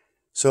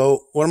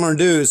 So what I'm going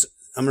to do is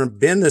I'm going to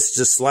bend this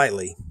just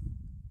slightly.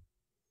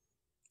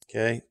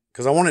 Okay,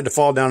 because I want it to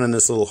fall down in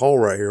this little hole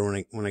right here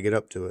when I get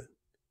up to it.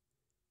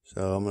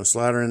 So I'm going to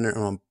slide her in there.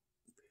 I'm going to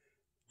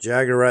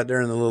jag her right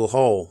there in the little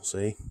hole.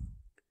 See?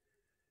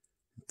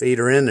 Feed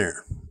her in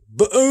there.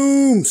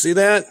 Boom! See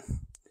that?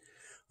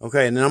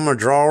 Okay, and then I'm going to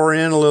draw her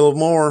in a little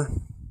more.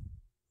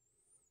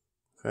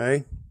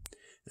 Okay,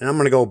 and I'm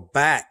going to go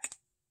back.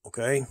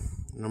 Okay,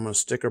 and I'm going to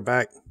stick her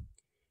back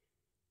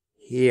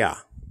here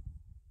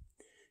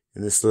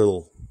in this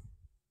little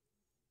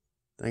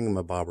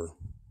thingamabobber.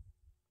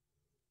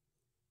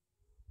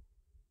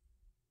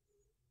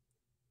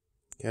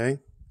 Okay,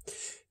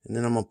 and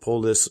then I'm going to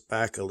pull this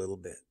back a little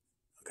bit.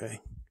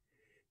 Okay,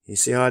 you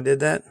see how I did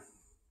that?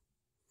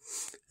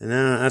 And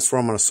then that's where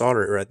I'm going to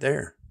solder it right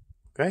there.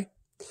 Okay,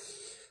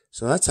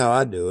 so that's how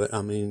I do it.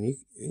 I mean, you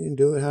can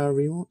do it however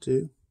you want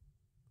to.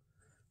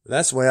 But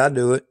that's the way I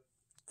do it.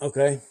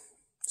 Okay,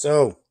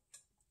 so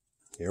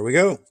here we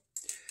go.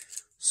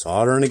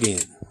 Soldering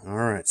again. All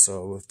right,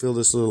 so we'll fill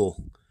this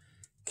little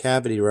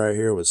cavity right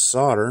here with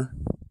solder.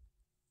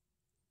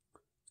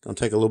 Gonna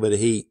take a little bit of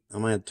heat. I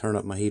might have to turn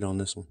up my heat on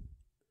this one.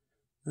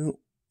 Oh,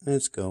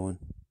 it's going.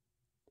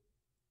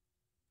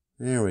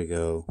 There we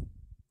go.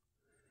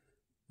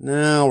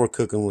 Now we're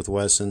cooking with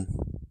Wesson.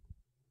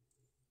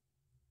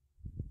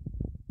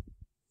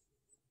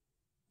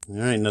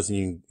 There ain't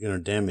nothing you're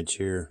gonna damage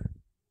here.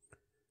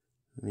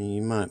 I mean,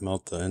 you might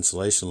melt the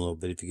insulation a little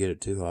bit if you get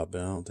it too hot,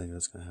 but I don't think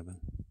that's gonna happen.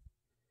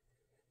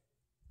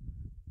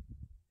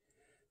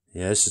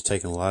 Yeah, this is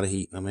taking a lot of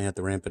heat. I may have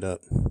to ramp it up.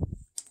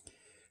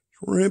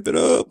 Ramp it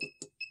up.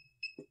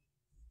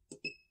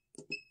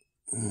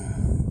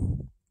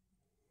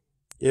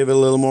 Give it a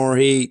little more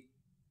heat.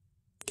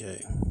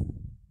 Okay.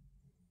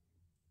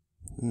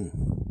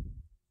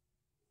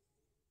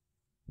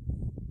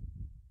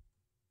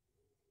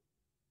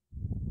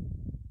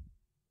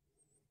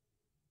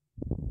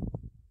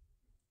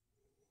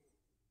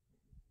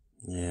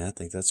 Yeah, I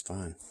think that's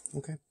fine.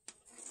 Okay.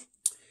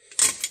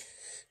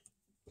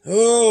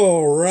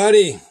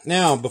 Alrighty.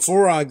 Now,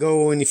 before I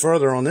go any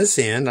further on this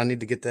end, I need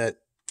to get that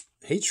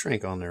heat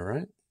shrink on there,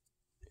 right?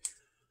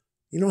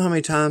 You know how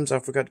many times I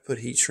forgot to put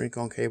heat shrink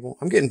on cable?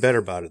 I'm getting better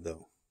about it,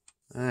 though.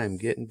 I'm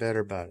getting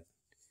better about it.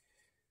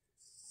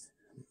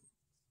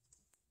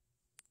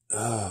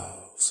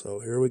 Oh, so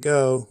here we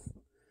go.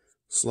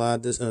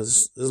 Slide this.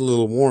 This is a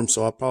little warm,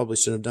 so I probably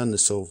shouldn't have done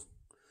this so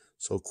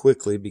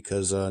quickly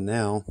because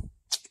now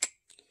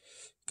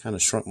kind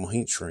of shrunk my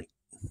heat shrink.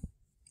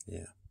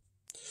 Yeah.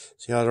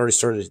 See how it already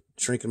started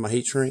shrinking my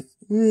heat shrink?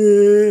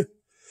 Yeah.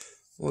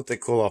 I'll let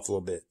that cool off a little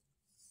bit.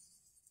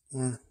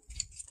 Yeah.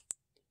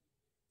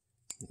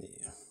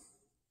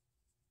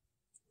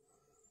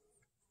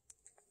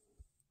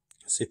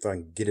 See if I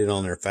can get it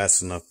on there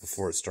fast enough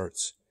before it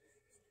starts.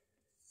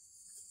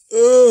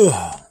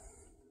 Ugh.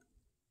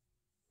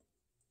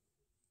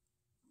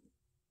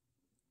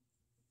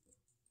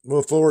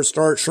 Before it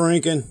starts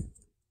shrinking.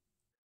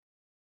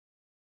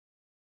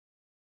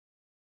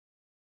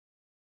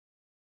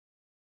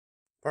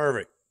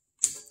 Perfect.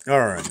 All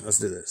right, let's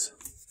do this.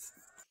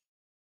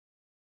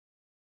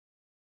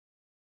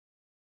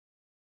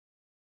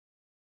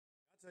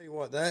 I'll tell you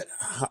what, that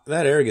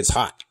air gets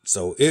hot,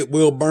 so it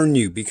will burn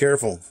you. Be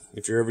careful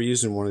if you're ever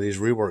using one of these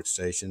rework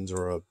stations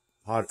or a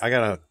hot. I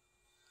don't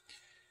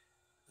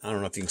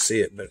know if you can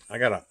see it, but I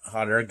got a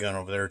hot air gun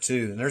over there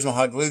too. And there's my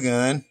hot glue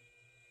gun.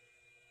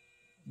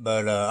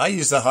 But I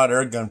use the hot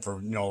air gun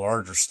for,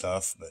 larger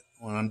stuff. But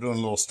when I'm doing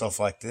little stuff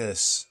like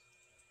this,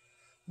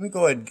 let me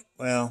go ahead.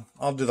 Well,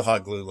 I'll do the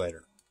hot glue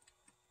later.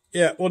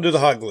 Yeah, we'll do the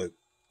hot glue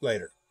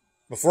later.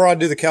 Before I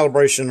do the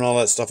calibration and all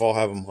that stuff, I'll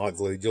have them hot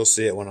glued. You'll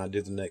see it when I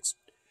do the next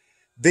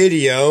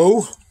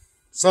video.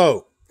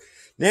 So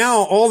now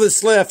all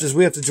that's left is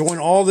we have to join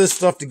all this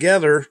stuff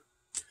together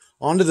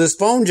onto this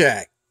phone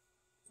jack.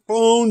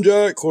 Phone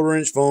jack, 1/4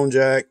 inch phone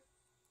jack.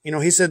 You know,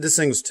 he said this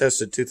thing was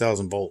tested at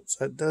 2,000 volts.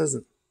 That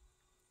doesn't.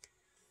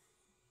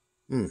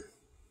 It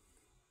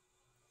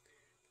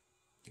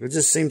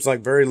just seems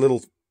like very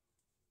little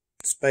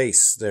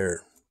space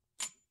there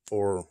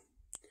for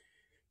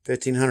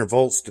 1,500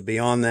 volts to be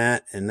on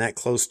that and that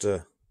close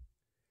to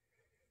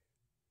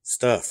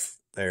stuff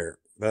there.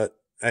 But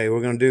hey,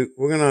 we're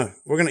gonna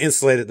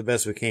insulate it the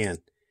best we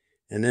can.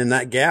 And then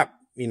that gap,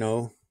 you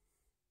know,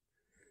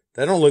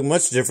 that don't look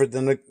much different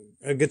than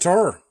a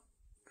guitar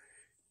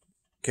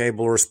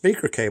cable or a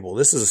speaker cable.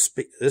 This is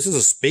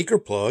a speaker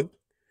plug.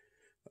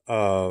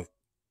 For,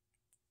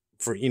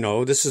 you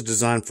know, this is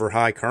designed for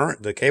high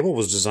current. The cable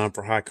was designed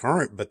for high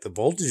current, but the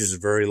voltage is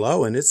very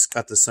low and it's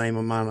got the same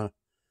amount of,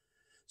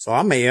 so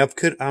I may have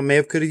could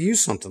have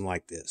used something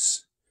like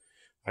this.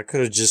 I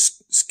could have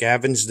just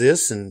scavenged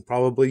this and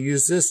probably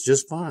used this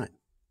just fine.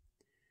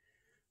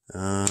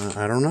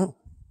 I don't know.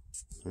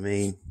 I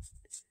mean,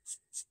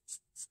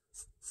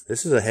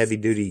 this is a heavy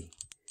duty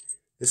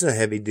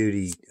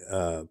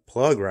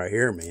plug right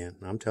here, man.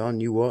 I'm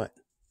telling you what,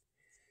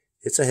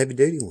 it's a heavy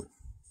duty one.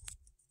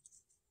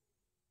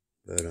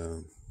 But,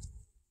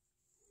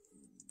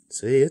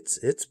 see,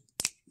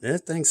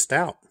 that thing's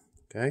stout.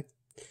 Okay.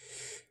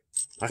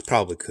 I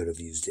probably could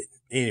have used it.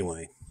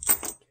 Anyway,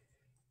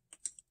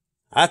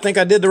 I think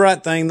I did the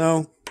right thing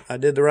though. I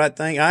did the right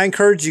thing. I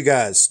encourage you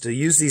guys to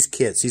use these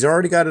kits. He's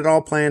already got it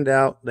all planned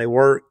out. They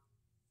work.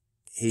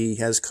 He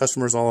has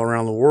customers all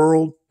around the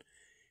world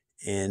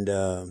and,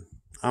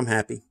 I'm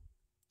happy.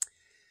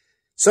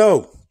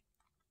 So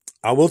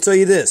I will tell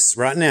you this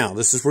right now.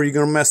 This is where you're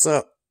going to mess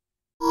up.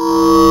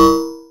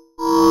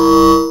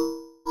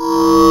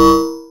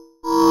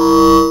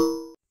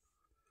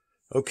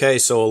 Okay,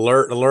 so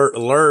alert, alert,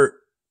 alert.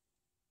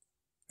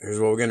 Here's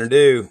what we're going to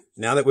do.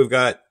 Now that we've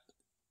got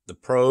the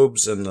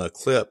probes and the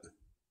clip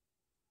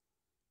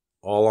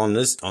all on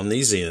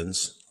these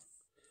ends,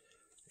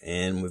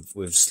 and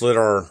we've slid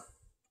our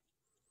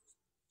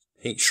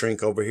heat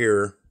shrink over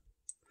here.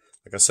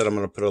 Like I said, I'm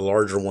going to put a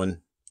larger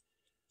one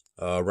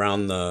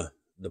around the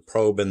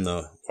probe and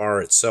the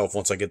wire itself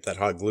once I get that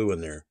hot glue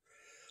in there.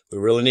 We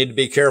really need to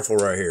be careful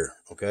right here,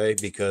 okay?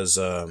 Because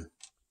the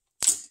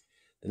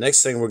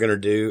next thing we're going to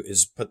do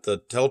is put the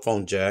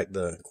telephone jack,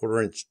 the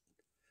 1/4 inch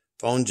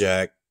phone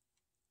jack,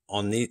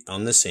 on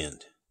this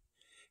end.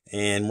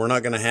 And we're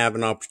not going to have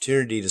an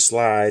opportunity to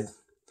slide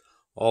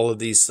all of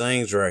these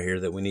things right here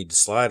that we need to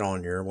slide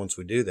on here once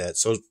we do that.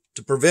 So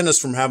to prevent us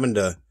from having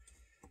to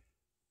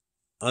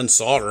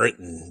unsolder it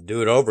and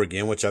do it over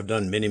again, which I've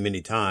done many,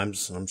 many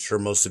times. I'm sure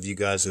most of you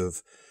guys who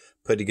have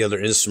put together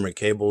instrument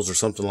cables or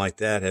something like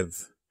that have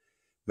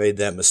made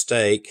that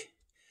mistake.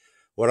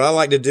 What I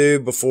like to do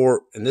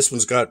before, and this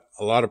one's got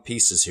a lot of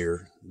pieces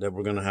here that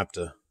we're going to have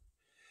to,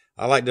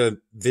 I like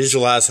to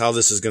visualize how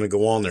this is going to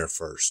go on there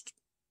first.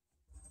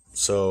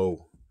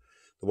 So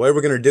the way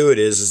we're going to do it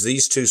is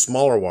these two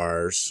smaller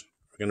wires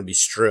are going to be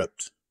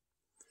stripped.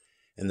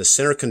 And the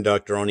center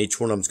conductor on each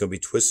one of them is going to be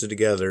twisted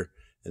together.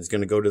 And it's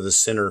going to go to the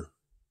center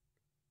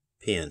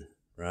pin,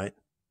 right?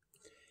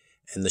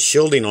 And the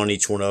shielding on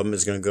each one of them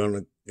is going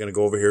to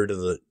go over here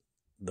to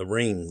the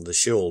ring, the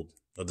shield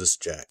of this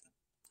jack.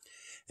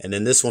 And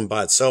then this one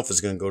by itself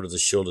is going to go to the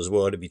shield as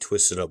well to be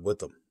twisted up with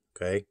them,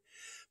 okay?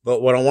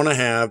 But what I want to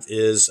have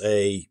is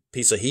a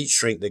piece of heat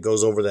shrink that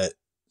goes over that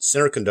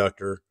center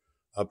conductor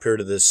up here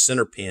to this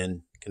center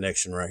pin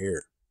connection right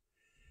here.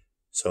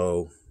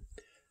 So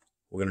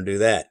we're going to do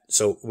that.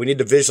 So we need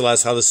to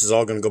visualize how this is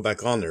all going to go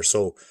back on there.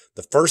 So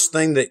the first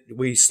thing that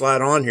we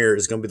slide on here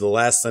is going to be the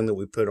last thing that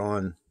we put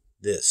on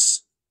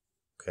this.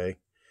 Okay.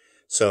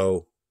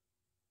 So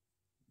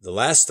the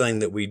last thing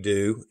that we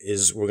do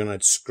is we're going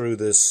to screw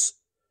this,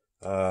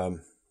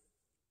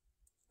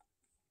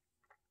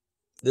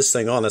 this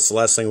thing on. That's the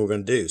last thing we're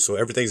going to do. So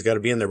everything's got to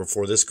be in there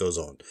before this goes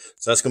on.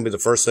 So that's going to be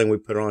the first thing we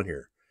put on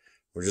here.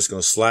 We're just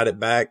going to slide it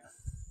back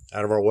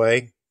out of our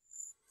way.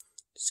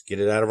 Just get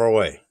it out of our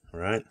way. All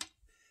right.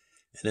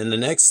 And then the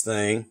next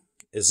thing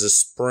is this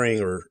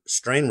spring or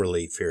strain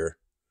relief here,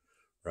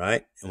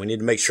 right? And we need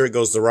to make sure it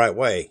goes the right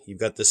way. You've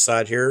got this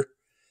side here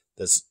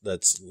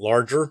that's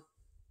larger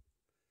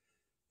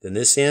than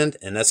this end,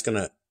 and that's going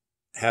to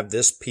have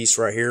this piece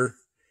right here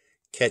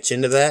catch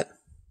into that.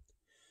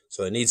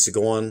 So it needs to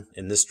go on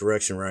in this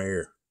direction right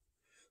here.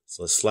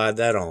 So let's slide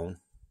that on.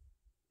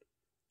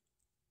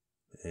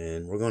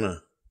 And we're going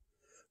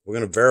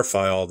to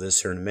verify all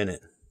this here in a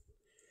minute.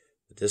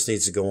 But this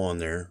needs to go on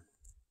there.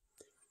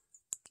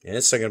 And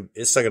it's not going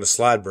to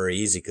slide very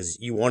easy because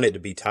you want it to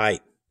be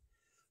tight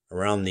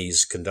around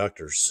these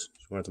conductors.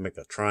 So we're going to have to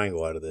make a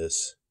triangle out of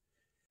this.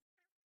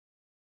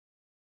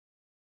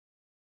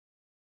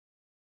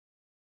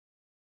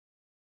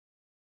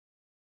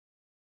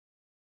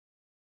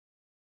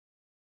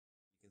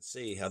 You can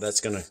see how that's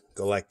going to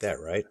go like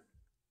that, right?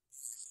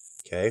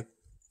 Okay.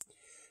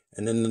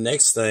 And then the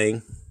next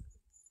thing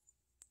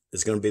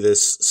is going to be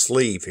this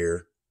sleeve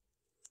here.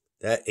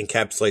 That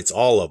encapsulates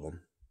all of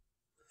them.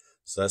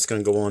 So that's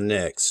going to go on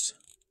next.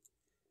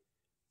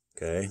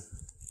 Okay.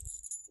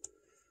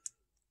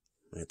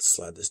 I have to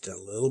slide this down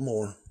a little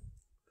more.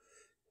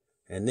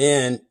 And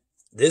then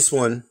this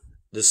one,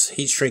 this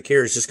heat shrink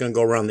here is just going to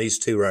go around these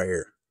two right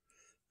here.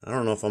 I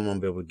don't know if I'm going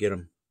to be able to get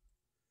them.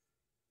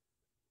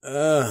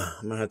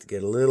 I'm going to have to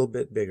get a little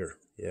bit bigger.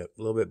 Yep,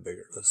 a little bit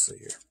bigger. Let's see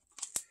here.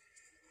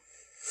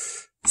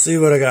 See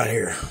what I got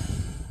here.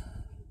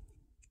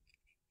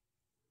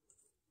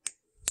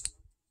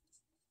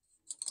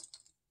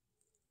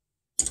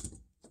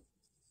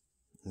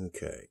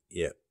 Okay,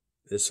 yep,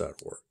 this ought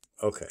to work.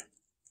 Okay.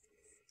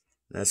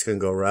 That's going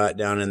to go right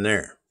down in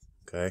there.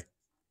 Okay.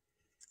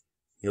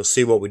 You'll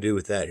see what we do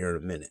with that here in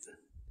a minute.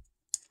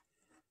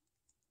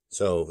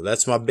 So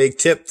that's my big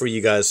tip for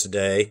you guys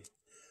today.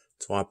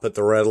 That's why I put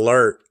the red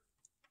alert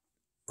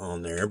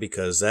on there,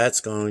 because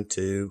that's going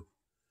to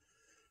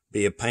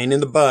be a pain in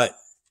the butt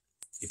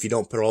if you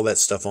don't put all that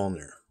stuff on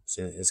there.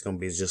 So it's going to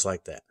be just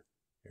like that.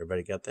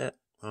 Everybody got that?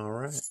 All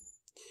right.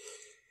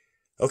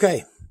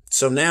 Okay.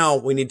 So now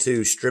we need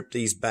to strip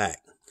these back.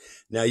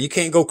 Now you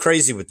can't go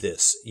crazy with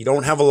this. You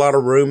don't have a lot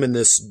of room in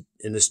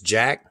this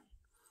jack,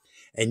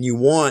 and you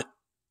want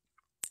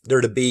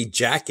there to be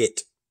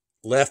jacket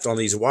left on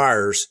these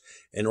wires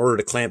in order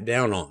to clamp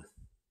down on.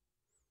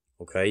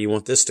 Okay, you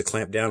want this to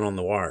clamp down on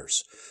the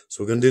wires.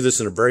 So we're going to do this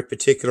in a very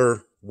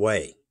particular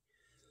way.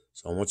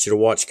 So I want you to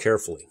watch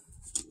carefully.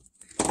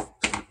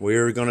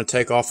 We're going to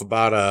take off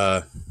about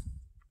a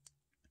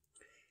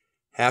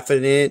half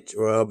an inch,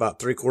 or about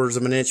 3/4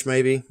 of an inch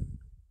maybe,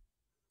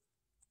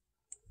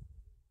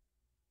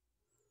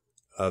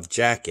 of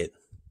jacket.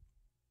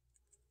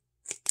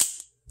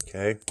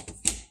 Okay.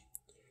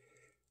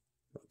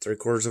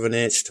 3/4 of an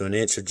inch to an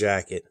inch of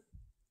jacket.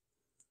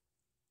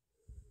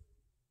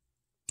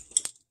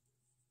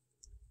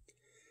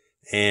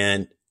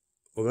 And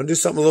we're going to do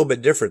something a little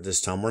bit different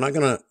this time. We're not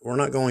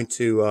going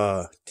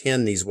to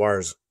tin these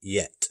wires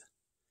yet.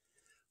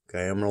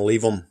 Okay, I'm going to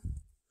leave them.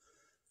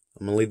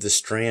 I'm going to leave the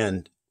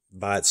strand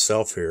by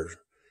itself here,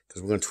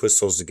 because we're going to twist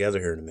those together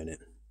here in a minute.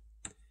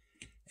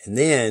 And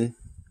then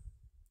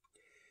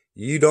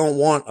you don't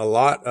want a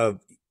lot of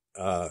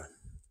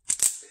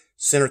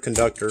center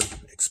conductor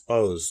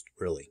exposed,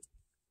 really.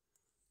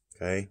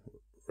 Okay,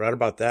 right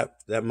about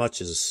that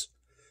much is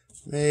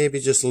maybe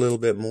just a little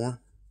bit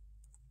more.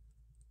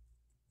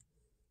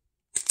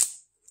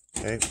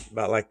 Okay,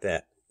 about like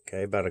that.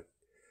 Okay, about a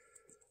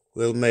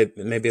little,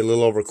 maybe a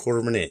little over 1/4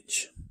 of an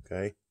inch.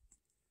 Okay,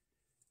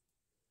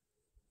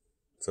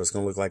 so it's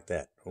going to look like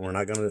that. We're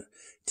not going to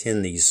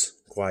tin these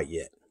quite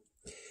yet.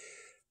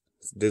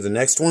 Let's do the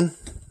next one.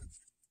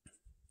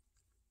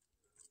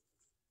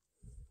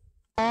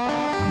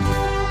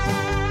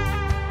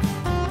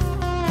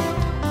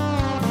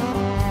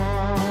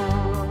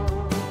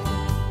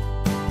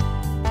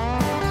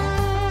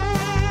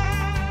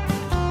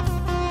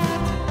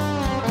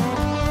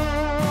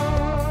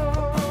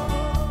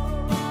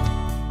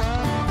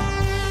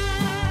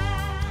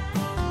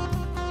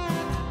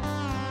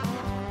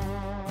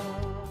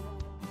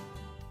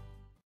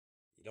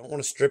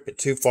 Want to strip it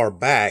too far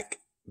back,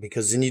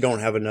 because then you don't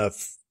have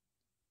enough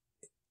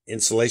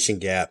insulation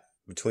gap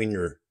between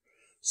your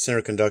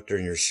center conductor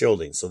and your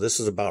shielding. So this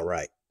is about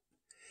right.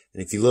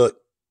 And if you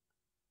look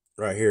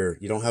right here,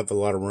 you don't have a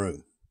lot of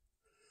room.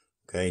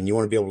 Okay, and you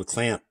want to be able to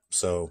clamp,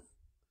 so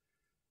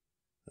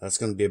that's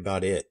going to be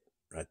about it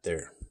right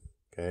there.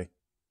 Okay,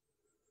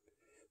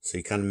 so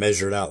you kind of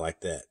measure it out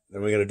like that.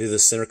 Then we got to do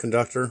this center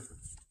conductor,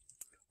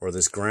 or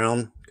this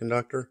ground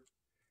conductor.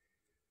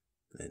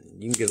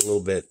 And you can get a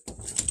little bit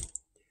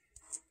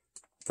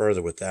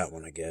further with that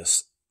one, I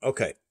guess.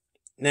 Okay,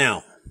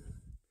 now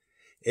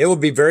it would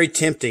be very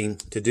tempting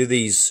to do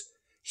these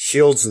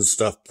shields and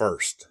stuff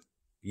first.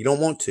 You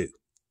don't want to.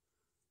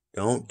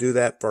 Don't do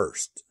that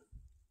first.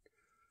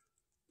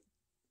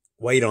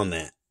 Wait on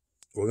that.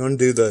 We're going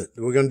to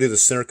do the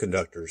center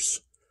conductors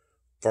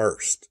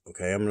first.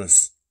 Okay, I'm going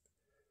to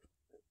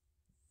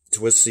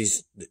twist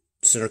these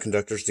center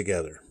conductors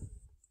together.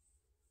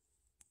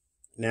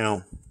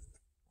 Now,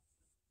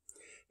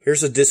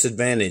 here's a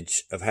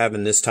disadvantage of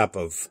having this type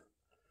of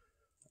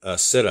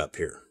setup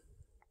here.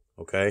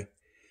 Okay.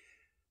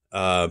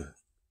 The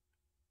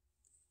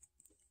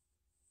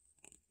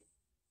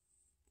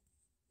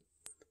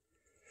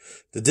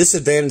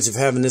disadvantage of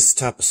having this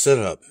type of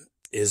setup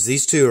is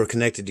these two are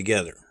connected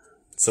together.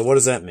 So what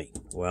does that mean?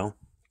 Well,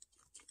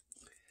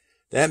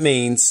 that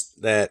means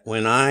that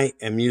when I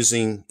am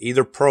using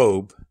either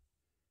probe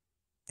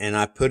and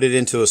I put it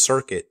into a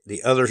circuit,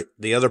 the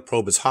other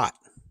probe is hot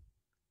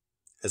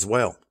as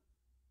well.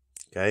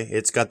 Okay,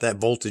 it's got that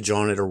voltage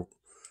on it, or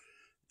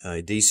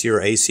DC or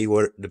AC,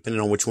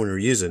 depending on which one you're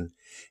using.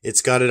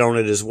 It's got it on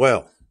it as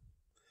well.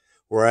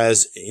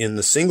 Whereas in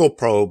the single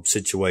probe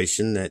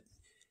situation, that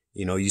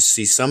you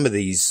see some of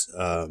these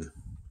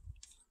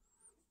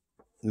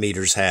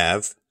meters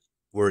have,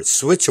 where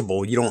it's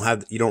switchable,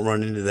 you don't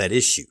run into that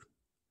issue.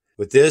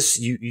 With this,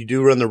 you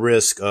do run the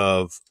risk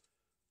of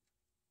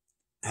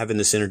having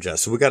this energized.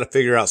 So we got to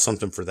figure out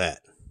something for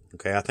that.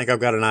 Okay, I think I've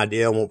got an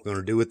idea on what we're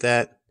going to do with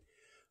that.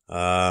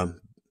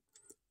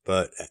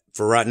 But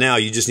for right now,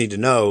 you just need to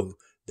know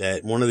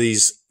that one of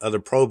these other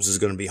probes is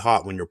going to be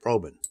hot when you're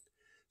probing.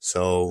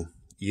 So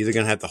you're either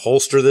going to have to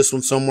holster this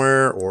one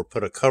somewhere or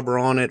put a cover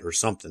on it or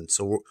something.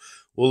 So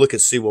we'll look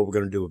and see what we're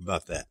going to do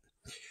about that.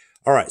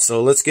 All right,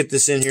 so let's get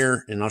this in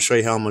here, and I'll show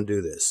you how I'm going to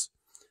do this.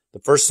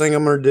 The first thing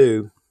I'm going to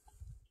do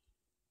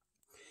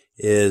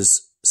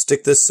is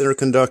stick this center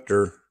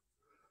conductor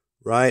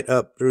right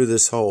up through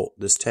this hole,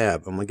 this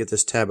tab. I'm going to get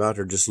this tab out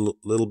here just a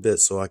little bit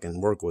so I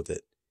can work with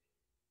it.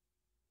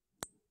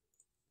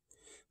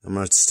 I'm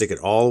going to stick it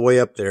all the way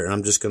up there, and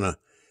I'm just going to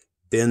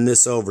bend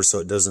this over so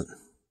it doesn't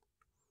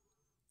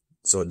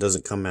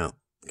come out,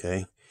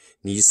 okay?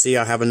 And you see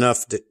I have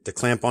enough to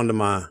clamp onto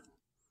my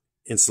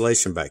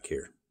insulation back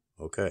here,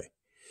 okay?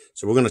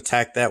 So we're going to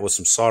tack that with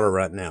some solder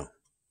right now,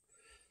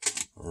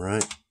 all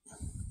right?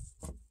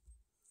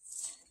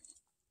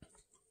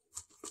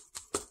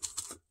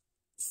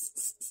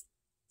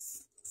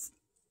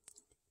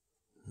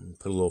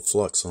 Put a little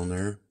flux on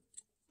there.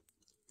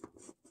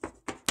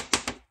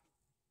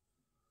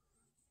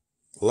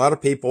 A lot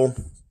of people,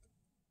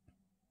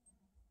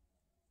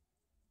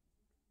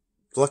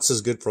 flux is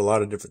good for a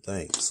lot of different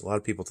things. A lot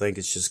of people think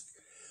it's just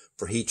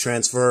for heat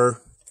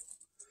transfer,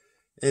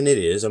 and it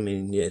is. I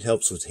mean, yeah, it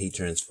helps with heat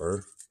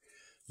transfer,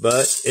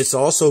 but it's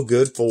also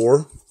good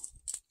for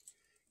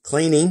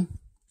cleaning.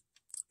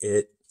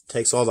 It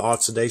takes all the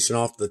oxidation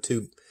off the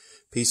two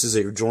pieces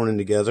that you're joining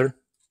together,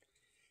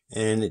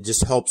 and it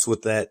just helps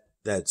with that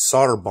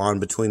solder bond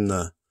between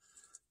the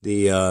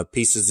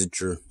pieces that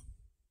you're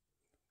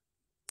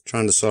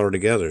trying to solder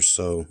together.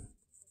 So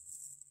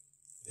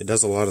it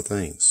does a lot of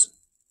things.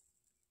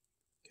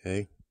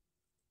 Okay.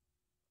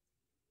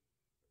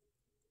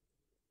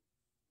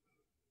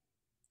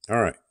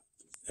 All right.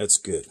 That's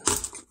good.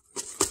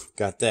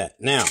 Got that.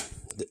 Now,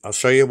 I'll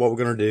show you what we're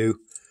going to do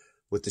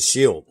with the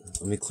shield.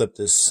 Let me clip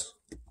this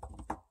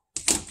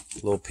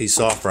little piece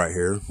off right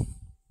here.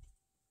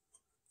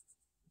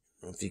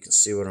 I don't know if you can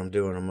see what I'm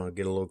doing. I'm going to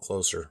get a little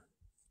closer.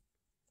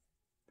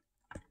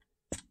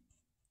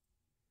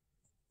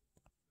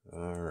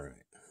 All right.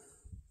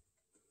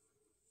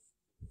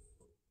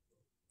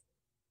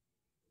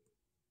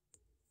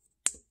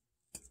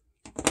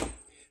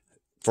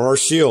 For our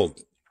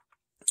shield,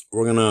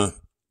 we're going to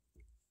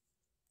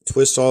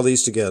twist all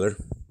these together.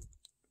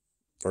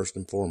 First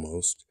and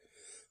foremost,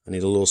 I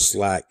need a little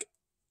slack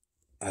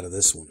out of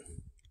this one.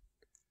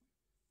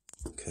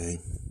 Okay.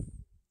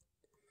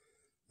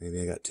 Maybe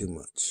I got too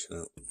much.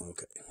 Oh,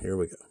 okay, here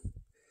we go.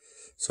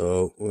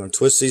 So we're going to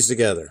twist these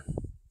together.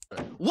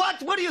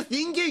 What? What are you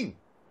thinking?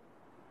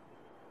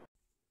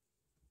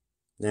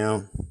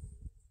 Now,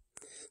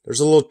 there's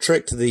a little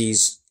trick to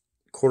these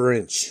 1/4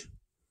 inch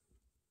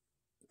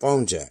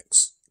phone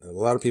jacks that a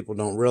lot of people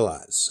don't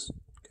realize.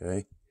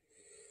 Okay.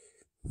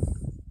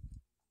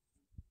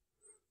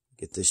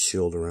 Get this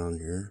shield around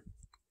here.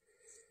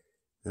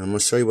 And I'm going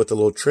to show you what the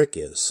little trick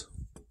is.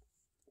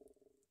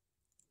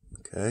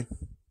 Okay.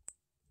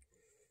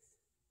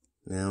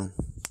 Now,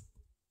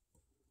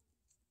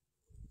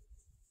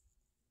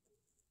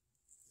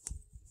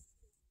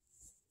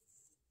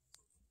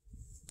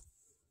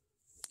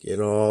 get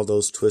all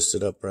those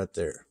twisted up right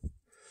there.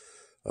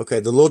 Okay,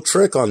 the little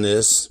trick on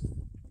this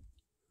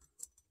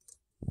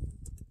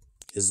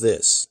is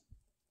this.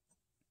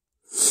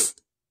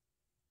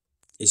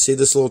 You see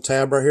this little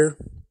tab right here?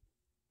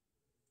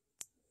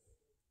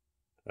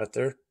 Right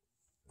there?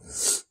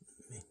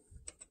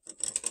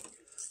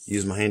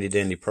 Use my handy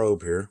dandy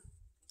probe here.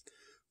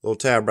 Little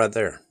tab right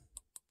there.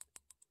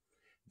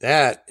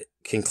 That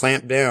can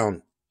clamp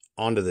down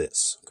onto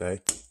this,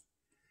 okay?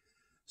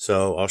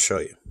 So I'll show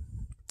you.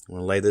 I'm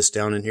going to lay this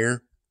down in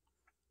here.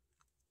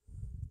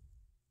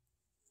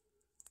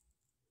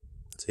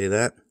 See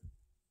that?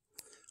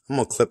 I'm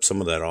going to clip some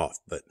of that off,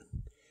 but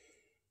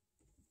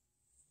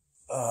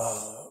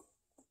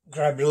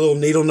grab your little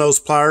needle nose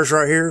pliers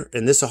right here,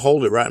 and this will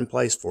hold it right in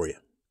place for you.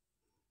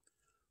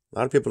 A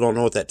lot of people don't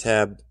know what that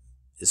tab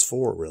is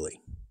for, really.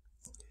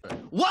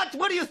 What?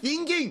 What are you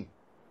thinking?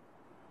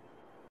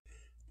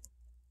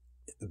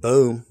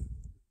 Boom.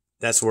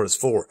 That's what it's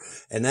for.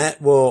 And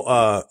that will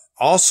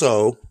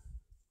also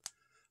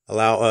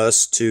allow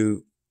us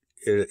to,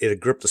 it'll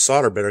grip the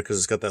solder better because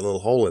it's got that little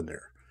hole in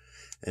there.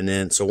 And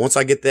then, so once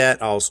I get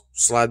that, I'll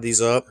slide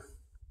these up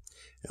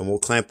and we'll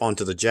clamp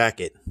onto the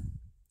jacket.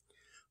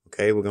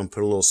 Okay, we're going to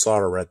put a little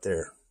solder right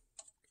there.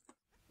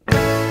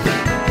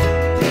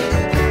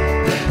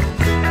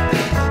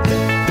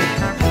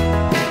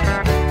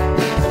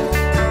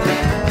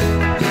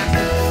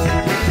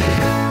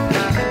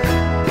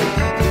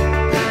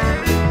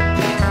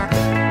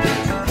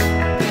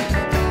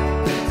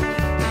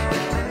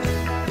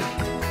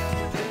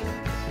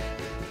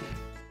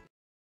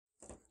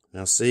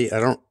 Now see,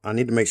 I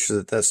need to make sure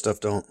that that stuff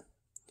don't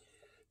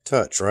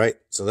touch, right?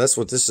 So that's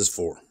what this is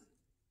for.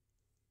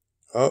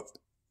 Oh,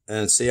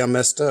 and see, I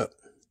messed up.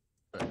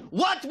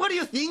 What? What are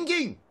you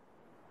thinking?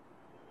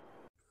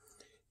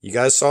 You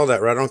guys saw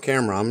that right on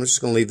camera. I'm just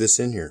going to leave this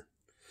in here.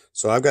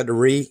 So I've got to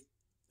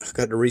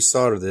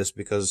resolder this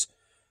because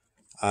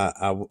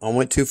I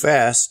went too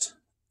fast,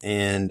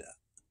 and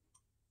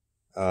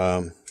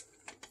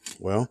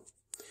Well,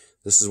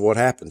 this is what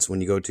happens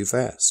when you go too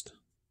fast.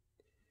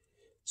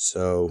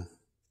 So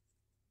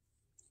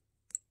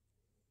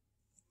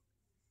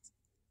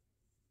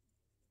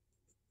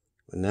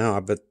now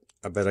I bet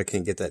I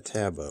can't get that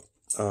tab up.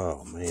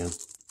 Oh man.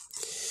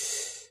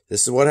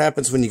 This is what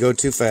happens when you go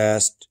too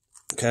fast.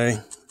 Okay.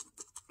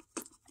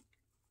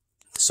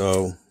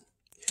 So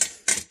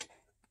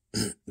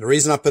the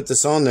reason I put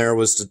this on there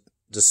was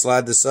to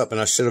slide this up,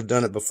 and I should have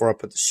done it before I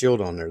put the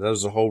shield on there. That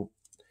was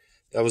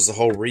the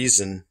whole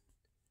reason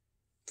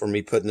for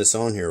me putting this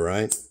on here,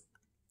 right?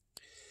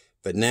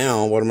 But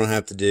now what I'm going to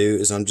have to do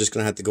is I'm just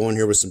going to have to go in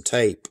here with some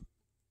tape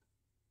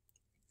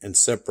and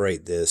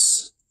separate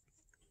this.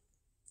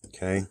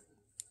 Okay?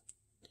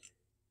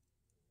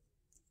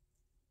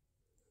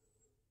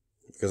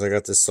 Because I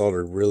got this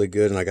soldered really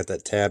good, and I got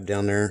that tab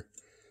down there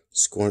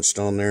squinched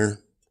on there.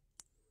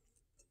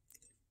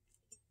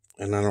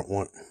 And I don't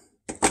want...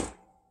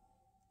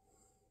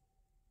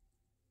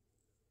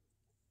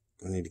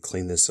 I need to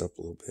clean this up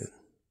a little bit.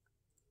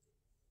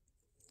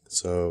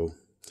 So,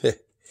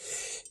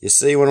 you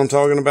see what I'm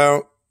talking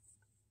about?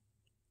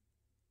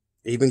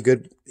 Even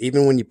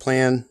when you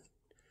plan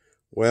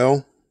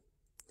well,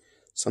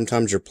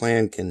 sometimes your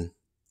plan can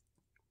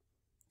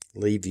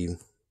leave you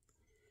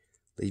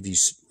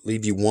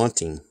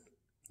wanting,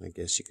 I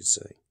guess you could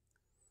say.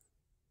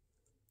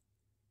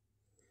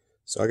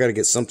 So I got to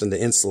get something to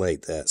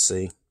insulate that,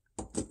 see?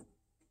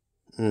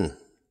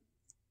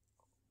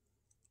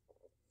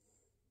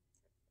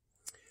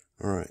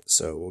 Alright,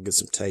 so we'll get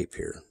some tape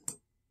here.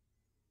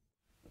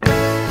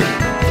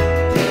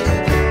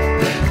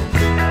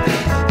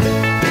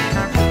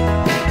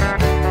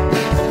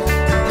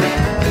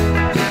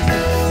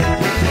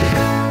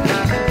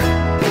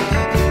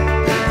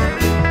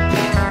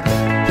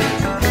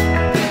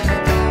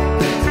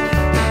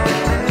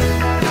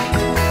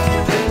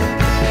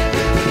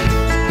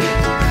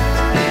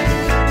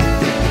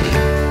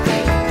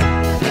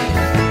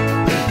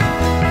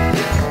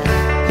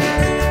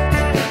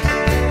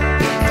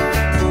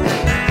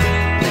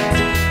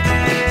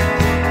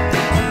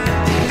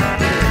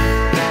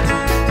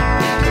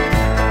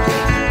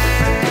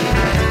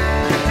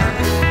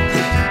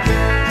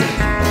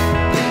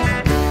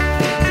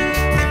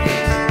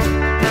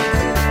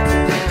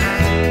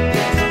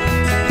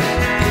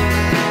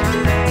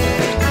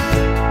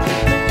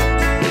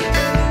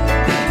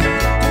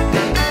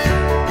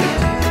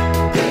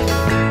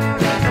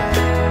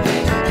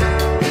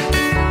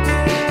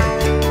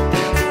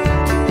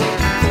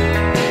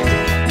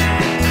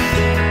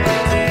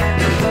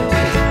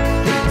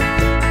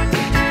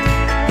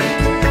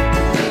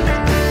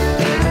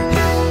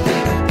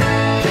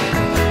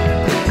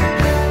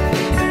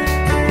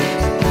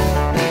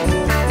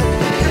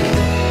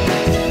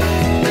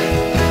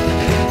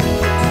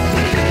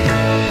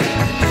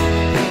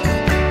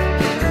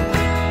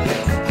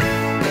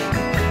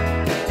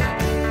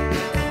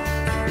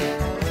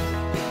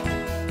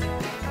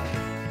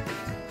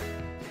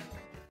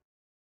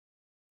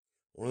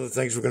 One of the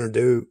things we're going to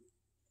do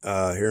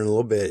here in a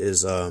little bit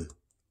is do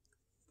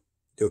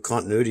a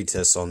continuity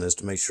test on this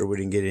to make sure we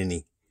didn't get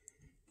any.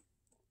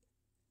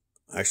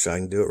 Actually, I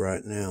can do it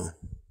right now.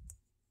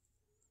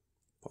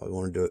 I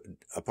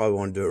probably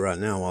want to do it right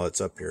now while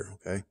it's up here.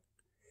 Okay.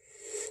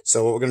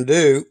 So what we're going to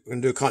do, we're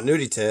going to do a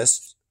continuity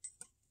test,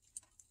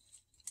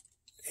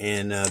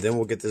 and then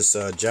we'll get this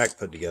jack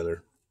put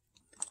together,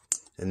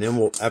 and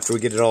then after we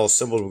get it all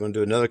assembled, we're going to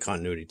do another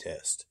continuity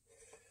test.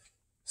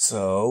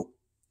 So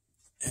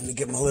let me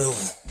get my little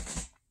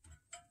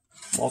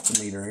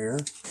multimeter here.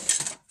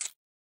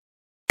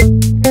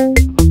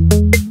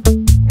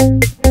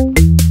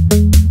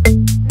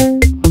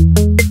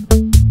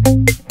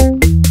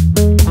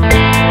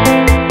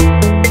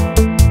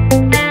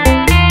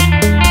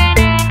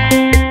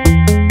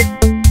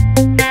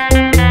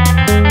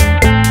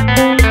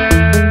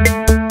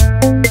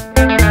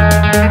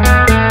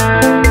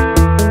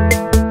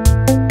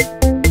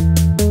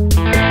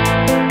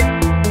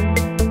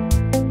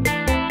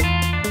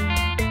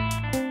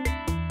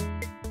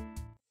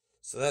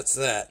 So that's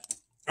that.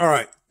 All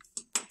right.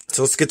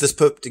 So let's get this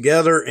put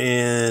together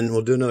and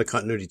we'll do another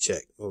continuity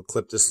check. We'll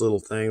clip this little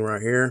thing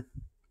right here.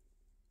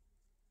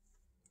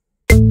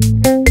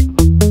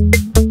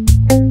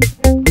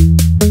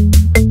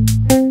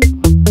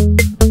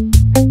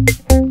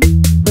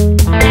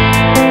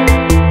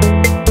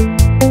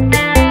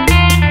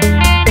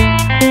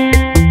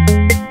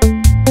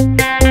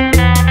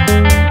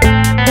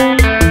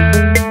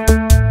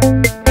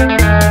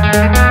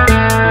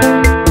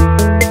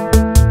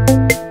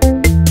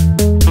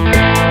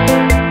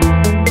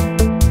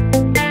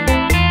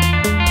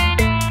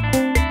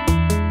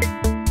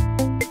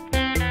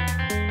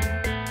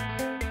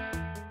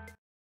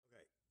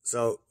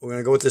 So we're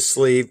going to go with this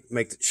sleeve.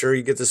 Make sure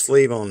you get the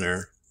sleeve on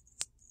there.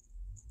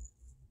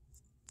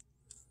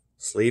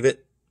 Sleeve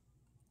it,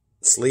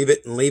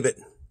 and leave it.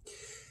 And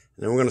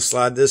then we're going to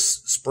slide this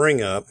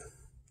spring up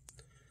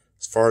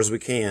as far as we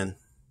can.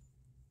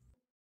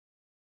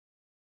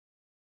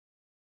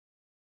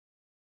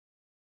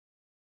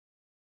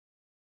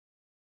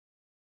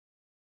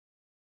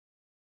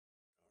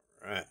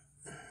 right.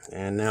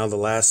 And now the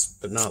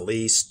last but not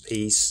least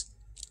piece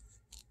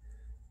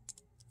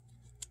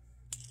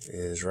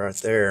is right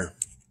there.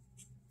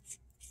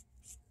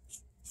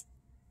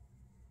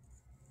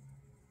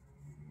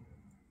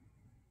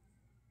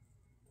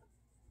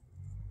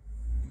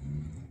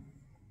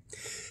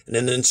 And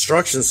then the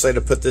instructions say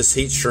to put this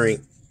heat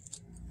shrink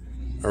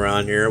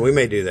around here. We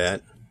may do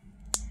that.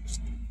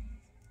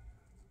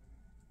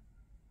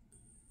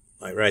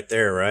 Like right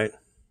there, right?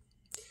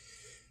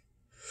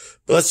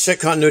 But let's check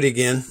continuity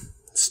again.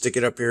 Stick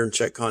it up here and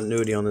check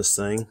continuity on this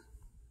thing.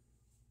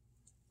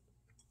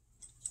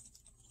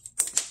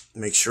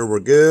 Make sure we're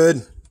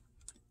good.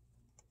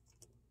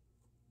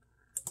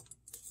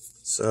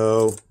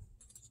 So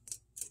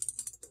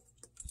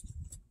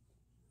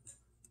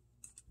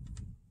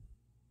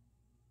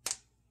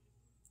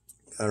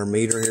got our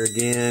meter here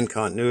again,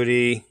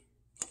 continuity.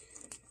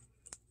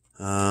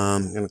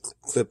 I'm going to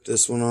clip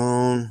this one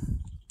on.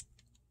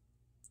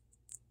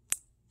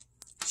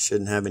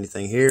 Shouldn't have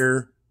anything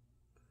here.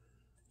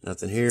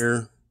 Nothing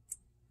here.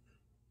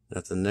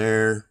 Nothing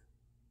there.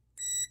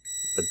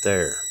 But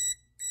there.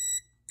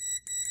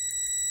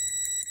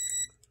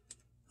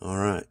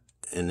 Alright.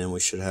 And then we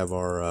should have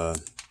our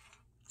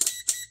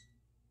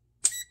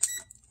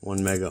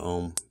 1 mega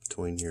ohm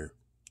between here.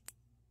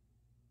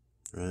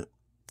 Right?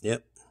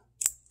 Yep.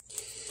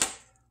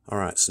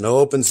 Alright, so no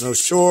opens, no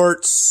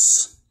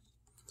shorts.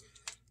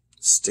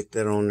 Stick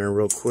that on there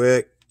real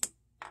quick.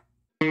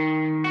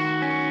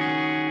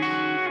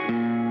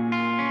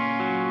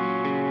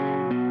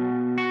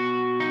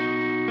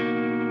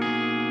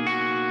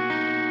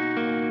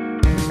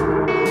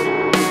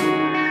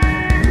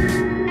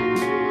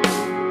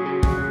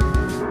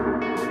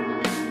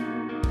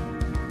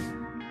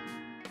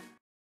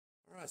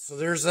 Alright, so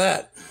there's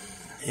that.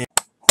 And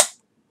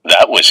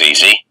that was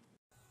easy.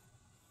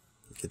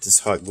 get this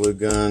hot glue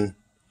gun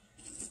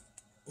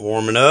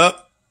warming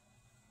up.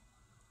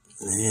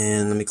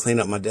 And let me clean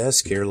up my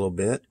desk here a little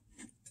bit.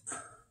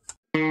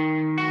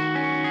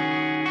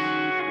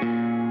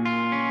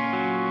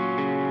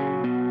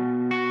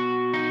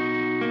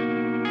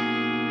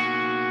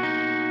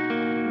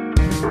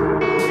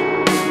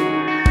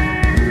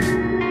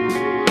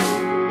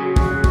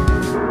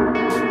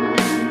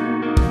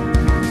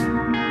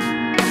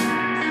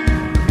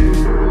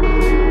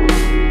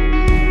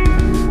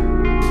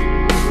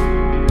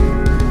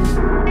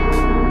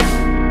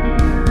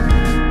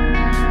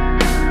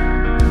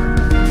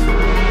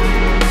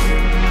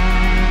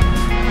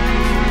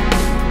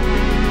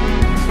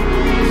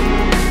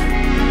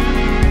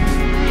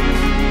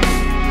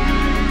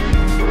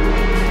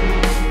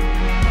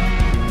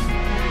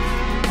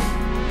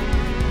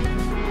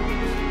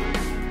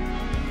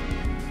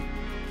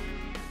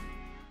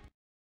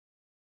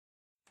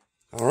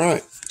 All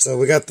right, so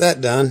we got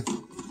that done.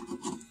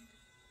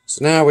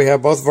 So now we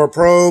have both of our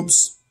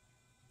probes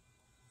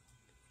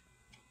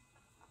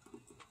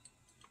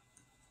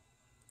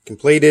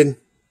completed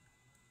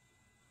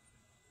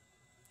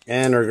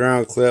and our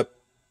ground clip,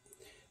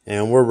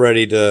 and we're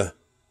ready to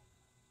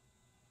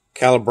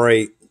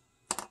calibrate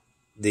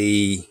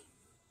the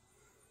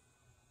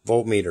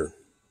voltmeter.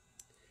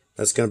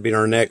 That's going to be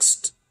our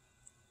next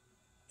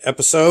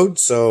episode,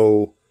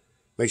 so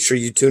make sure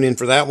you tune in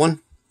for that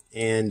one.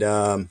 And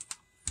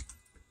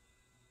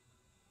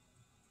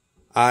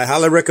I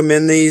highly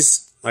recommend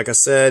these. Like I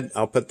said,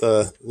 I'll put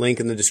the link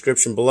in the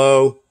description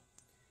below.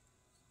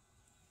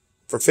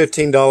 For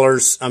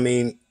 $15, I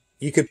mean,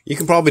 you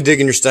can probably dig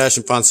in your stash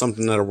and find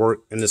something that'll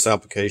work in this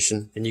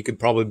application, and you could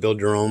probably build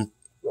your own.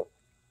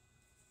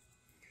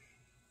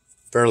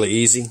 Fairly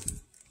easy.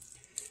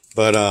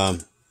 But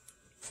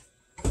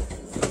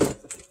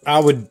I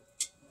would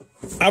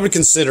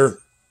consider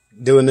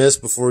doing this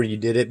before you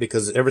did it,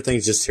 because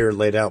everything's just here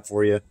laid out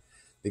for you.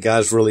 The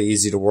guy's really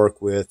easy to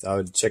work with. I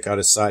would check out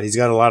his site. He's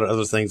got a lot of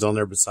other things on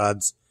there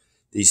besides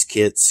these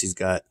kits. He's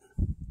got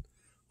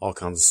all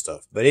kinds of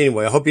stuff. But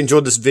anyway, I hope you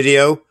enjoyed this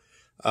video.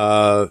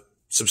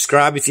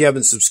 Subscribe if you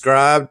haven't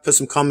subscribed. Put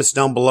some comments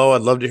down below.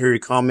 I'd love to hear your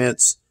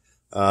comments.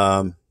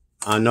 I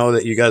know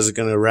that you guys are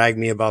going to rag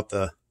me about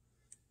the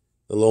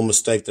little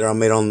mistake there I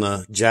made on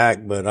the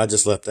jack, but I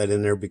just left that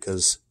in there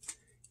because,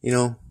 you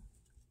know,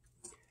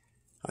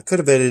 I could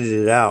have edited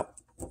it out,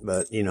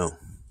 but, you know,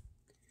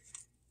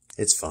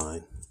 it's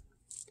fine.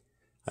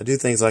 I do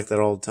things like that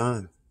all the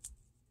time.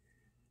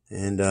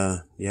 And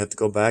you have to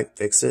go back,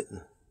 fix it,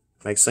 and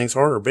makes things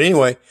harder. But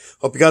anyway,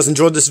 hope you guys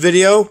enjoyed this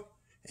video.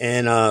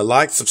 And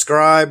like,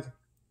 subscribe,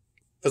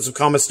 put some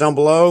comments down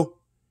below,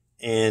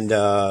 and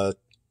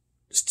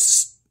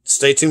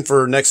stay tuned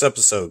for next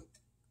episode.